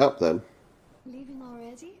I'm gonna get up then. Leaving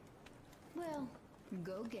already? Well,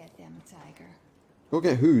 go get them, Tiger. Go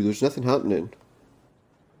get who? There's nothing happening.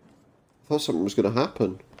 I thought something was going to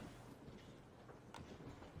happen.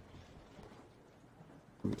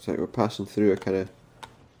 Looks like we're passing through a kind of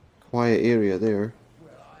quiet area there.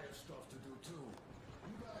 Well, I have stuff to do too.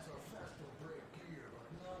 You guys are fast to break gear, but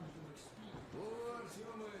none to experience. What,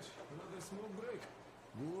 Tillage? Another smoke break?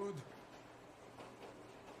 Good.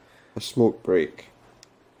 A smoke break.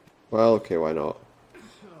 Well, okay, why not?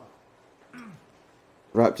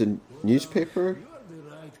 Wrapped in newspaper? You're the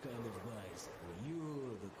right kind of guys.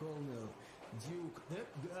 You, the Colonel, Duke,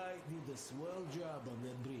 that guy did a swell job on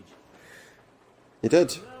that bridge. He did.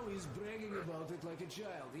 Now he's bragging about it like a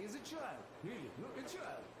child. He's a child, really, look, a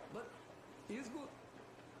child. But he's good.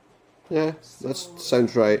 Yeah, that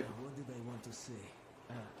sounds right. What did I want to say?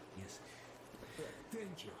 Ah, yes.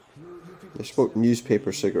 Thank you. You people They smoked saved newspaper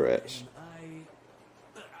me, cigarettes.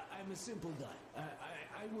 and I'm a simple guy.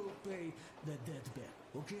 I will pay the debt back,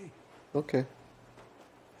 okay? Okay.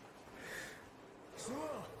 So,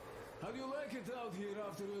 how do you like it out here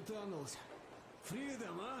after the tunnels?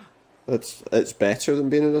 Freedom, huh? It's better than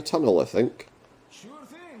being in a tunnel, I think. Sure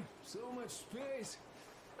thing. So much space.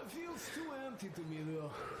 It feels too empty to me,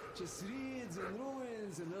 though. Just reeds and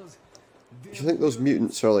ruins and those... Do you think those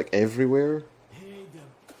mutants are like everywhere? Hey,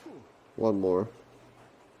 them. One more.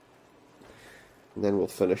 And then we'll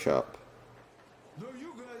finish up. No,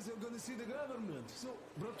 you guys are gonna see the government. So,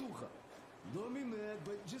 Bratucha, don't be mad,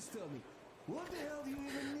 but just tell me, what the hell do you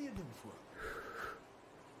even need them for?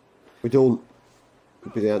 We don't.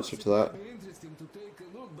 Would be the answer to that. It might be interesting to take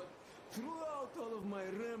a look, but throughout all of my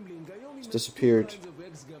rambling, I only met disappeared. 2 kinds of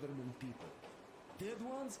ex-government people. Dead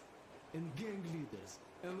ones and gang leaders.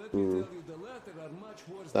 And let me tell you, the latter are much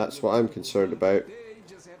worse than That's the what I'm people. concerned about. They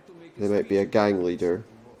just have to make They might be a gang leader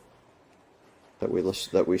that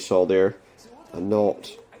we saw there, and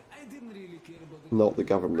not I didn't really care about the not the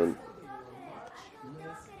government.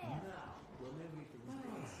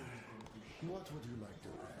 What would you like to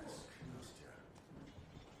ask, Nastya?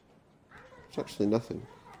 There's actually nothing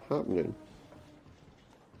happening.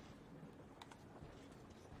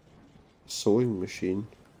 Sewing machine.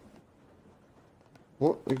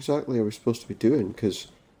 What exactly are we supposed to be doing? Because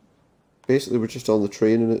basically we're just on the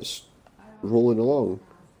train and it's rolling along.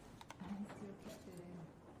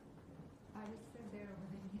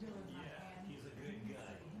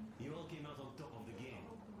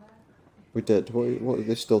 We did. What are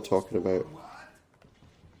they still talking about?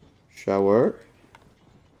 Shower.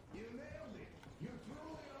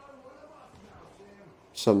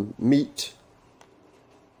 Some meat.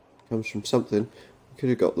 Comes from something. We could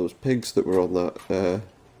have got those pigs that were on that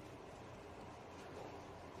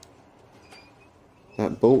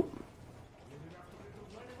that boat.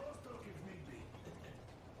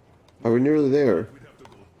 Are we nearly there?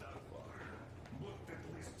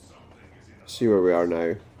 See where we are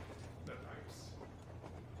now.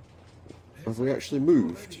 Have we actually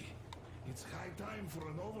moved? It's high time for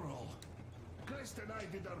an overhaul. Christ and I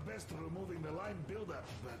did our best removing the line buildup,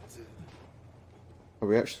 but Are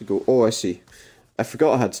we actually go? Oh, I see. I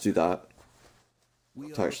forgot I had to do that.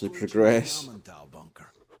 We To are actually approaching progress. the Yamantau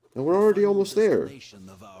bunker. And we're already The final almost there. destination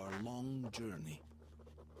of our long journey.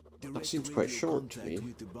 That seems Direct quite radio short to contact me.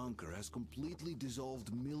 with the bunker has completely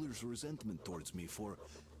dissolved Miller's resentment towards me for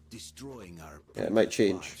destroying our Yeah, it might previous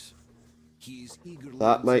change. lives. He is eagerly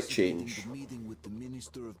That might anticipating change. the meeting with the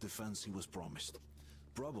Minister of Defense he was promised.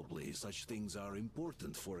 Probably such things are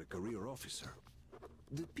important for a career officer.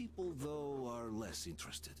 The people, though, are less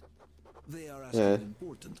interested. They are asking Yeah.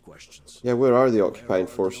 important questions. Yeah, where are the Where occupying are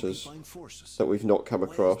the forces occupying forces? that we've not come Why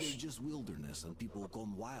is across? there just wilderness and people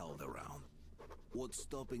gone wild around? What's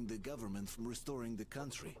stopping the government from restoring the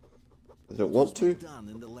country? They don't want What's to? been done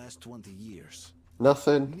in the last 20 years?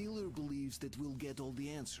 Nothing. Miller believes that we'll get all the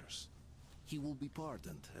answers. He will be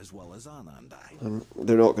pardoned, as well as Anna and I. And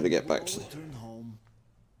they're not going to get We'll back to. all return home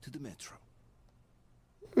to the metro.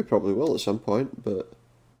 We probably will at some point, but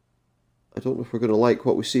I don't know if we're going to like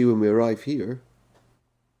what we see when we arrive here.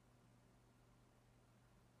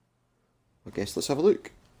 I guess let's have a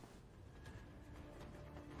look.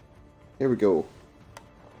 Here we go.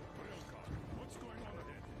 what's going on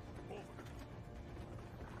ahead?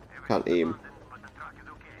 Over. Can't aim.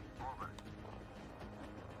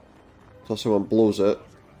 So someone blows it.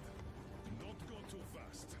 Don't go too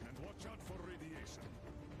fast, and watch out for radiation.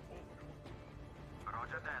 Over.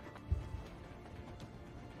 Roger that.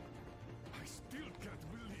 I still can't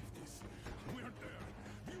believe this. We're there.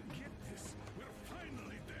 You get this. We're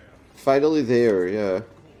finally there. Finally there, yeah.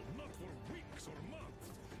 Not for weeks or months,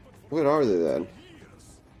 but for Where are they then?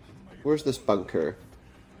 years. Where's this bunker?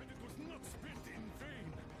 And it was not spent in vain.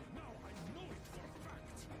 Now I know it for a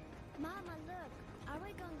fact. Mama, look. Are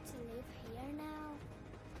we going to live here now?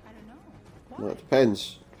 I don't know. Well, it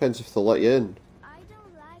depends. Depends if they'll let you in. I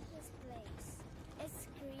don't like this place. It's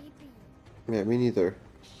creepy. Yeah, me neither.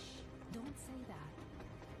 Don't say that.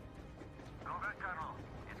 Go back, Colonel.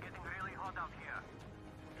 It's getting really hot out here.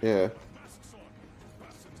 Yeah. Masks on.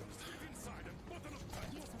 Passengers, get inside and button up tight.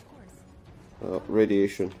 Yes, of course.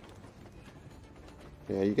 Radiation.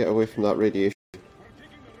 Yeah, you get away from that radiation. We're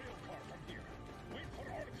taking a rail car from here. Wait for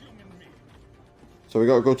Artyom and me. So we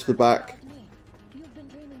gotta go to the back. About me. You've been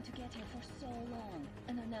dreaming to get here for so long,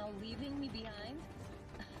 and are now leaving me behind?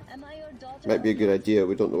 Am I your daughter? Might be a good idea.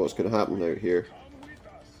 We don't know what's gonna happen out here. Come with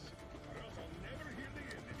us, or else I'll never hear the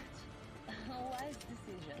end of it. A wise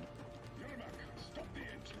decision. Yermak, stop the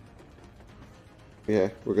engine. Yeah,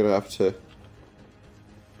 we're gonna have to.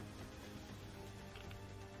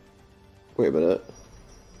 Wait a minute.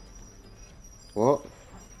 What?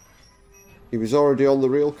 He was already on the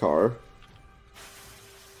rail car.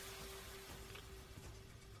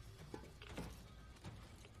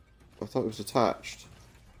 I thought it was attached.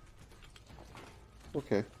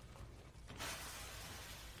 Okay.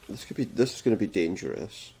 This is gonna be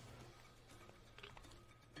dangerous.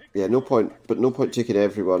 Yeah, no point, but no point taking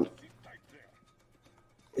everyone.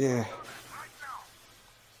 Yeah. Stefan,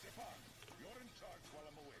 you're in charge while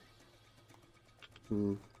I'm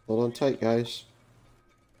away. Hold on tight, guys.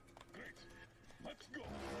 Great. Let's go.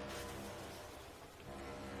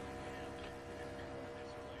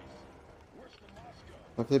 Where's the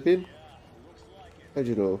Moscow? Have they been? How do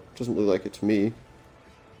you know? Doesn't look like it to me.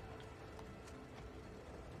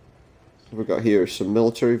 What have we got here? Some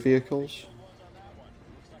military vehicles.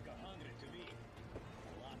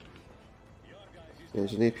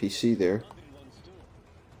 There's an APC there.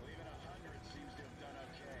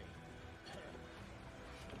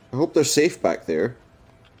 I hope they're safe back there.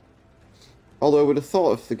 Although I would have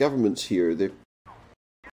thought if the government's here, they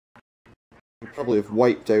would probably have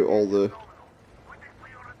wiped out all the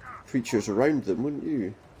creatures around them, wouldn't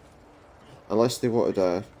you? Unless they wanted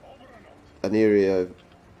an area,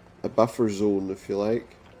 a buffer zone, if you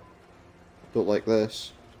like. Don't like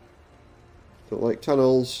this. Don't like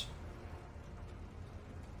tunnels.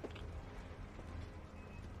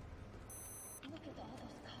 Look at all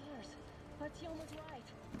those cars. Artyom was right.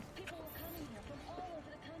 People were coming here from all over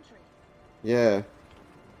the country. Yeah.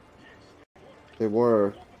 They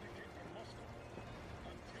were.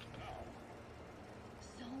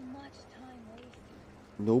 So much time wasted.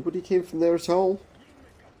 Nobody came from there at all?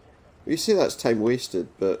 You say that's time wasted,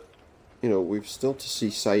 but, you know, we've still to see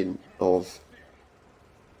sign of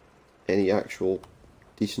any actual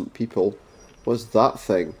decent people. What's that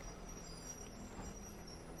thing?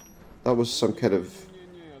 That was some kind of...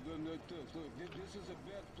 Look, this is a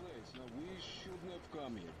bad place. Now, we shouldn't have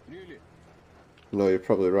come here. Really? No, you're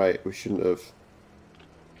probably right. We shouldn't have. Okay,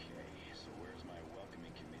 so where's my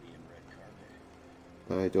welcoming committee and red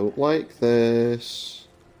carpet? I don't like this.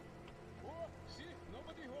 Oh, see?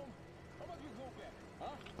 Nobody home. How about we go back,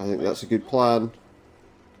 huh? I think that's a good plan.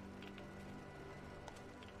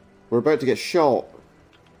 We're about to get shot.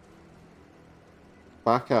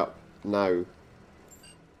 Back up now.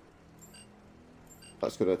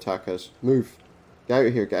 That's going to attack us. Move. Get out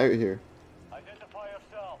of here. Get out of here. Identify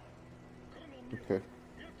yourself. Okay.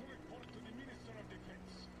 Here to report to the Minister of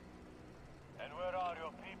Defense. And where are your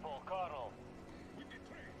people, Colonel? We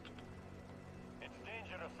betrayed. It's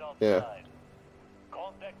dangerous outside. Yeah.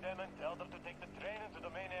 Contact them and tell them to take the train into the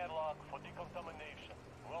main airlock for decontamination.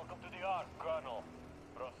 Welcome to the Ark, Colonel.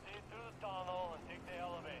 Proceed through the tunnel and take the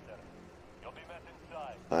elevator. You'll be met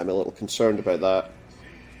inside. I'm a little concerned about that.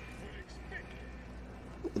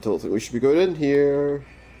 I don't think we should be going in here.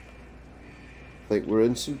 I think we're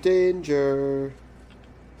in some danger.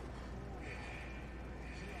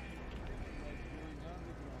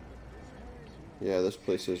 Yeah, this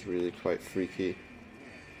place is really quite freaky.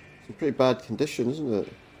 It's in pretty bad condition, isn't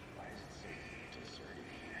it?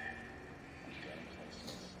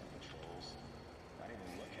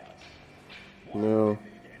 No.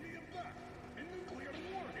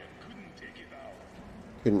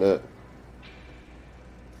 Couldn't it?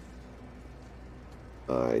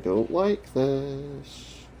 I don't like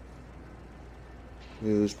this.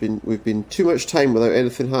 We've been too much time without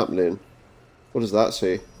anything happening. What does that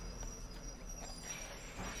say?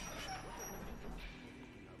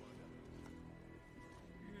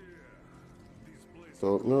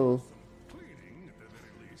 Don't know. Cleaning, at the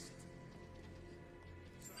very least.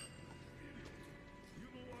 You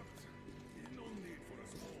know what? No need for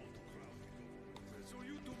us all to crowd. So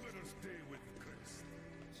you two better stay with Chris.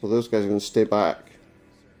 So those guys are going to stay back.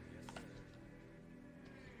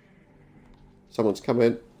 Someone's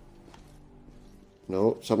coming.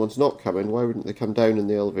 No, someone's not coming. Why wouldn't they come down in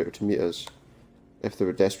the elevator to meet us? If they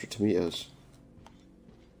were desperate to meet us.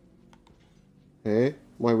 Eh?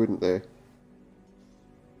 Why wouldn't they?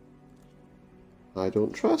 I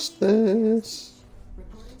don't trust this.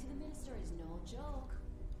 Reporting to the minister is no joke.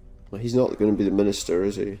 Well, he's not going to be the minister,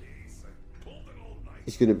 is he?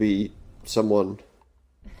 He's going to be someone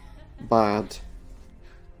bad.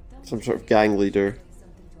 Some sort of gang leader.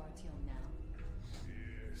 Something to Artyom now.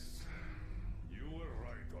 Yes. You were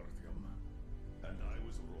right, Artyom. And I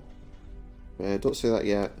was wrong. Don't say that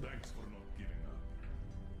yet. Thanks for not giving up.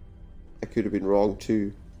 I could have been wrong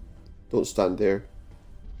too. Don't stand there.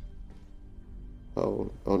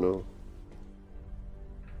 Oh no.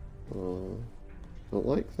 Oh, don't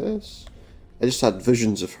like this. I just had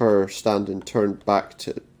visions of her standing turned back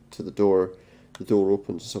to the door. The door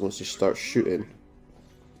opens and someone just starts shooting.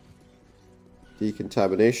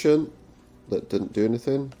 Decontamination. That didn't do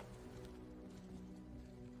anything.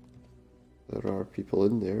 There are people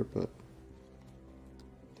in there, but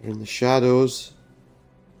they're in the shadows.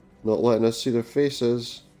 Not letting us see their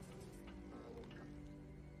faces.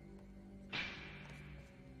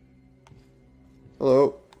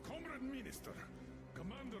 Hello. Comrade Minister,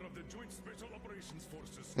 Commander of the Joint Special Operations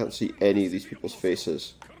Forces. Can't see any of these people's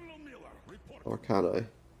faces. Colonel Miller, report. Or can I?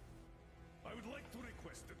 I would like to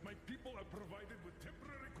request that my people are provided with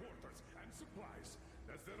temporary quarters and supplies,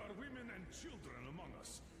 as there are women and children among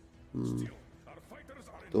us. Still, our fighters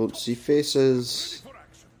are in Don't top see shape, faces. ready for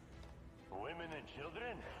action. Women and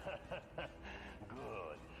children?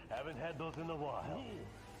 Good. Haven't had those in a while. Who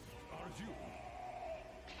are you?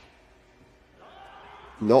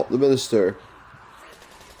 Not the minister.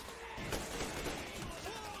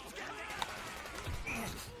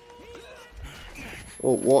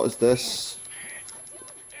 Oh, what is this?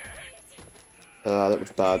 That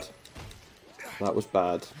was bad. That was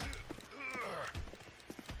bad.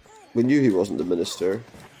 We knew he wasn't the minister.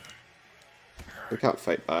 We can't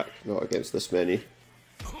fight back. Not against this many.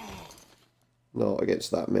 Not against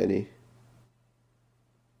that many.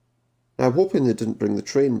 Now, I'm hoping they didn't bring the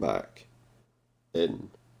train back in.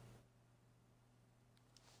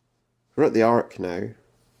 We're at the Ark now.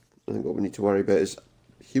 I think what we need to worry about is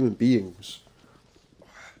human beings.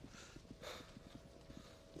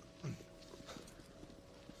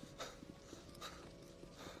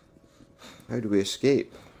 How do we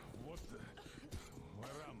escape? What the?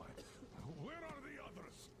 Where am I? Where are the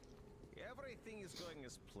others? Everything is going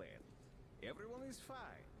as planned. Everyone is fine.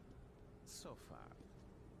 So far.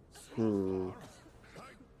 I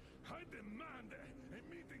demand a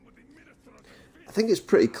meeting with the Minister of Defense. I think it's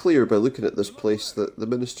pretty clear by looking at this place that the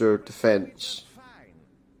Minister of Defence... Fine.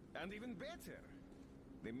 And even better.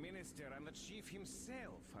 The Minister and the Chief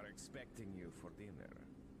himself are expecting you for dinner.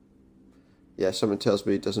 Yeah, someone tells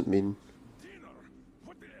me it doesn't mean Dinner?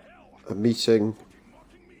 What the hell? a meeting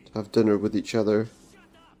Mocking me? to have dinner with each other. Shut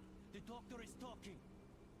up! The doctor is talking.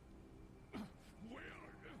 Where?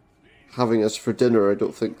 Having us for dinner, I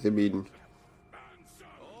don't think they mean...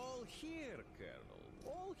 All here, Colonel.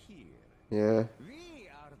 All here. Yeah, We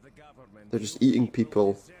are the government. they're just eating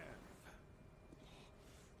people.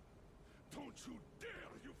 Don't you dare,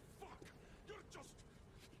 you fuck!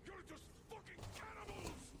 You're just fucking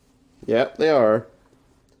cannibals! Yep, they are.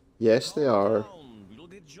 Yes, they are. Down,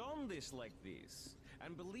 bloody jaundice like this.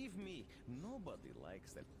 And believe me, nobody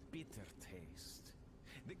likes that bitter taste.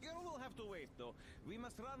 The girl will have to wait, though. We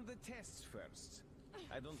must run the tests first.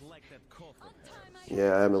 I don't like that cough of hers.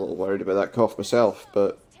 Yeah, I'm a little worried about that cough myself,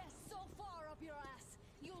 but...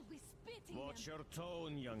 Watch your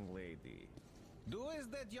tone, young lady. Do as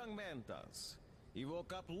that young man does. He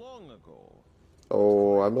woke up long ago.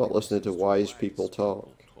 Oh, I'm not listening to wise people talk.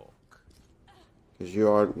 Because you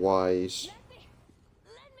aren't wise.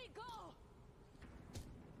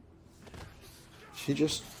 He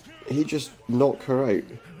just knocked her out.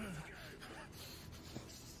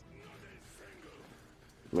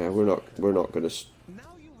 Man, we're not gonna...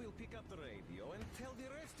 Now you will pick up the radio and tell the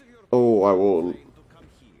rest of your Oh, I won't. to come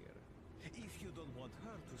here. If you don't want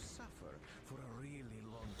her to suffer for a really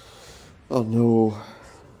long time. Oh no.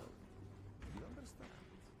 You understand?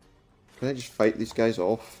 Can I just fight these guys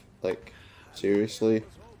off? Like, seriously? I was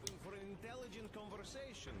hoping for an intelligent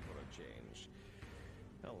conversation for a change.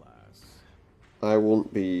 Alas. I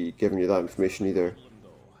won't be giving you that information either.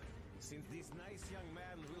 Since this nice young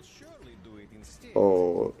man will surely do it instead.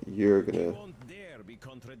 Oh, you're He gonna... won't dare be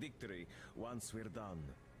contradictory once we're done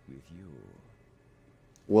with you.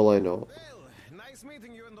 Will I not? Well, nice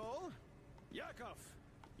meeting you and all. Yakov,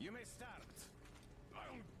 you may start.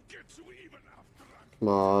 I'll get you even after that. Come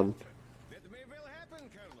on. That may well happen,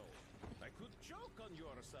 Colonel. I could choke on you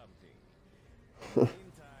or something.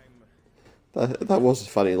 That was a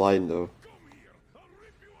funny line, though.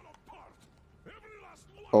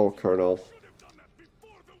 Oh, Colonel.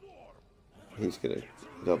 He's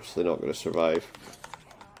obviously not gonna survive.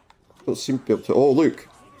 Don't seem to be able to. Oh, look!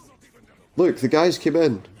 Look, the guys came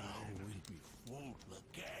in.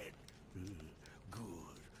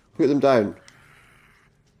 Put them down.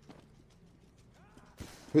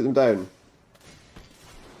 Put them down.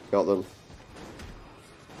 Got them.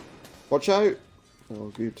 Watch out! Oh,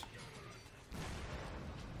 good.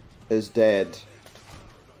 Is dead.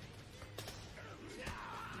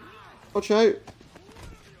 Watch out!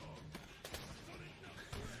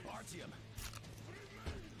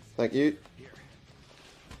 Thank you.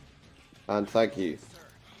 And thank you.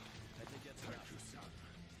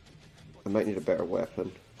 I might need a better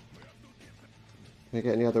weapon. Can I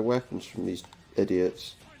get any other weapons from these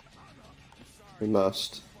idiots? We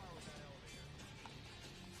must.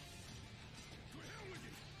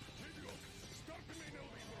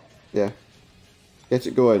 Yeah. Get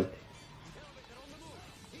it going.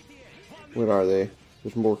 Where are they?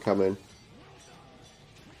 There's more coming.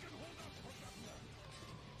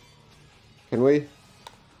 Can we?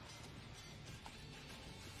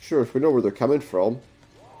 Sure, if we know where they're coming from.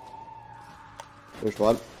 There's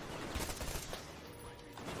one.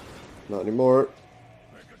 Not anymore.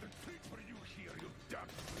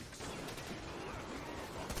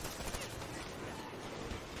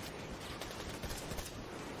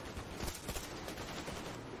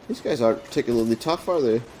 These guys aren't particularly tough, are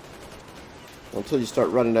they? Until you start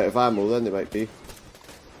running out of ammo, then they might be.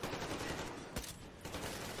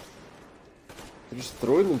 They're just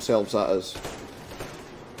throwing themselves at us.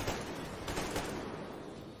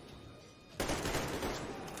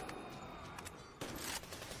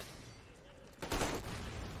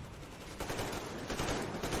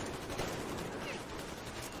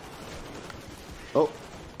 Oh.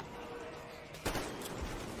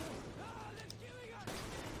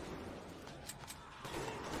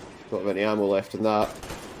 Don't have any ammo left in that.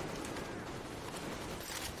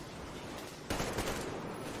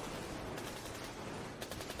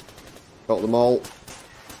 Got them all.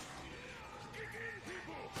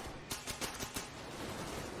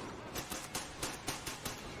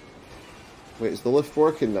 Wait, is the lift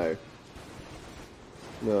working now?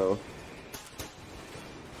 No.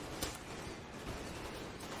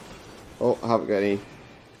 Oh, I haven't got any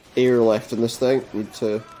air left in this thing. Need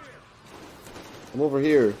to... I'm over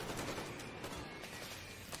here.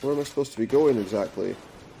 Where am I supposed to be going exactly?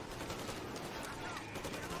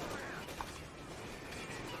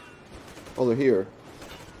 Oh, they're here.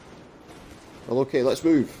 Well, okay, let's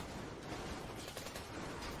move.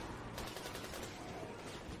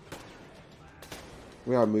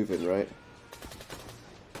 We are moving, right?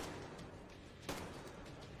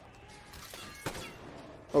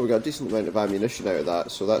 Oh, we got a decent amount of ammunition out of that,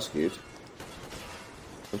 so that's good.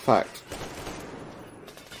 In fact,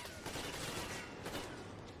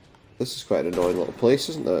 this is quite an annoying little place,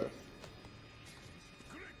 isn't it?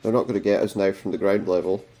 They're not going to get us now from the ground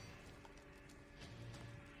level.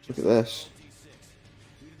 Look at this.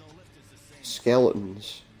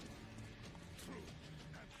 Skeletons.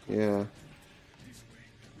 Yeah.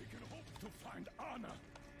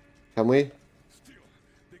 Can we?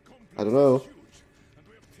 I don't know.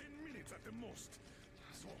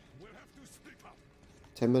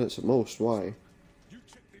 10 minutes at most, why?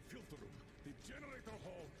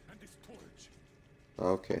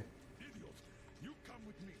 Okay.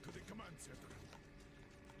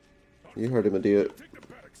 You heard him, idiot.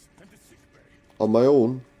 On my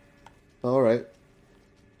own? Alright.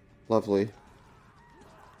 Lovely.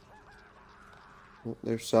 Oh,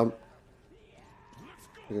 there's some.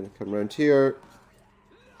 We're gonna come around here.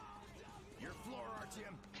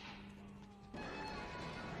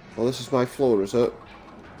 Well, this is my floor, is it?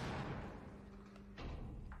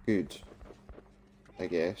 Good. I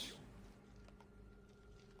guess.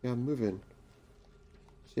 Yeah, I'm moving.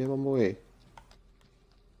 See, I'm on my way.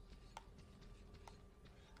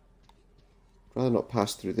 Rather not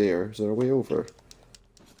pass through there. Is there a way over?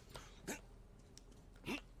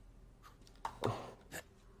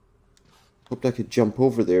 Hoped I could jump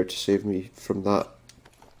over there to save me from that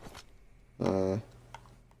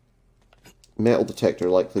metal detector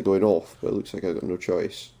likely going off, but it looks like I've got no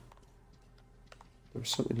choice. There's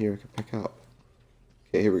something here I can pick up.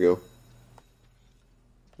 Okay, here we go.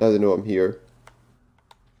 Now they know I'm here.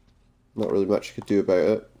 Not really much I could do about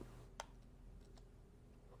it.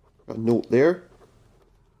 Got a note there.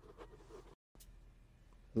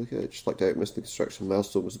 Look at it, just looked out, missed the construction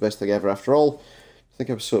milestone was the best thing ever. After all, I think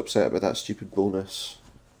I was so upset about that stupid bonus.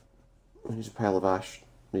 I use a pile of ash.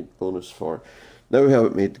 need bonus for. Now we have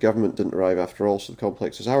it made. The government didn't arrive after all, so the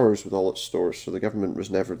complex is ours with all its stores, so the government was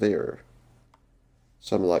never there.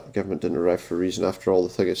 Something like the government didn't arrive for a reason. After all, the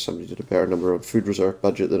thing is somebody did a better number on food reserve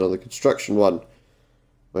budget than on the construction one.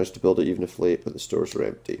 Managed to build it even if late, but the stores were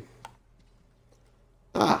empty.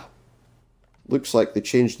 Ah! Looks like they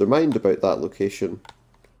changed their mind about that location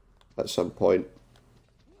at some point.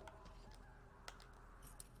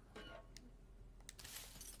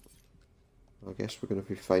 I guess we're going to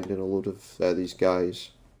be finding a load of these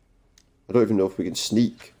guys. I don't even know if we can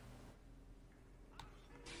sneak.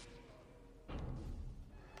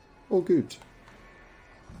 Oh, good.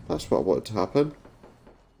 That's what I wanted to happen.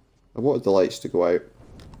 I wanted the lights to go out,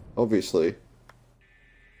 obviously.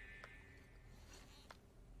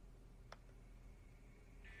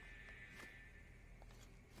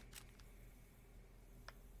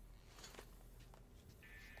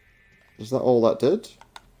 Is that all that did?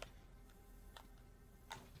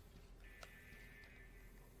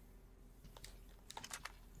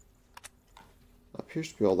 That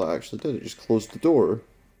appears to be all that actually did. It just closed the door.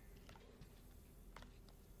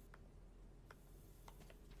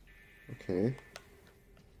 Okay.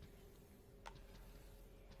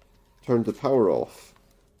 Turned the power off.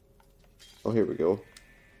 Oh, here we go.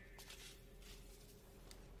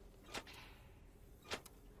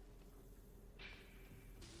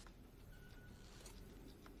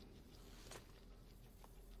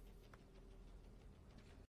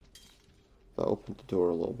 That opened the door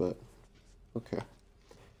a little bit. Okay.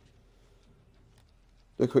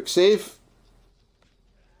 Do a quick save.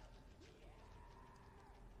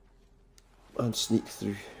 And sneak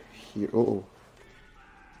through here. Uh-oh.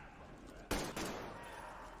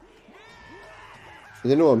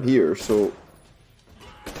 They know I'm here, so...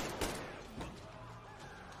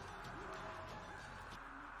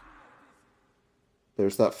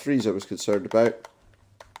 There's that freeze I was concerned about.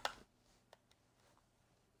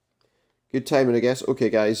 Good timing, I guess.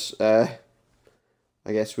 Okay, guys. I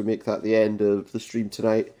guess we make that the end of the stream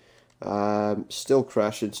tonight. Still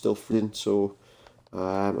crashing, still freezing, so...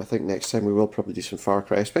 I think next time we will probably do some Far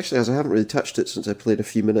Cry, especially as I haven't really touched it since I played a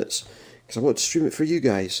few minutes, because I want to stream it for you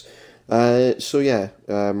guys. So yeah,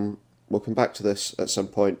 we'll come back to this at some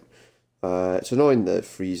point. It's annoying that it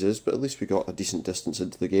freezes, but at least we got a decent distance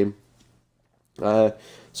into the game. So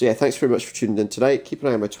yeah, thanks very much for tuning in tonight. Keep an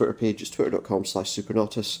eye on my Twitter page, it's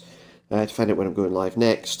twitter.com/supernautus, to find out when I'm going live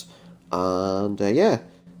next. And yeah,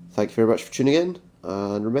 thank you very much for tuning in.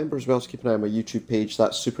 And remember as well to keep an eye on my YouTube page,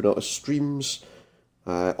 that's Supernautus Streams.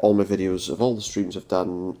 All my videos of all the streams I've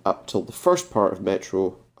done up till the first part of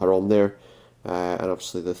Metro are on there, and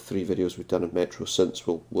obviously the 3 videos we've done of Metro since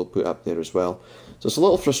we'll put up there as well. So it's a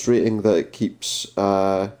little frustrating that it keeps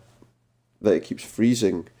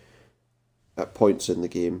freezing at points in the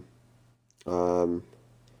game.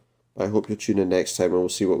 I hope you'll tune in next time and we'll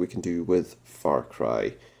see what we can do with Far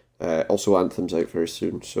Cry. Also, Anthem's out very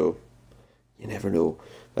soon, so you never know.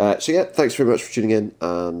 So yeah, thanks very much for tuning in,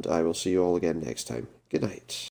 and I will see you all again next time. Good night.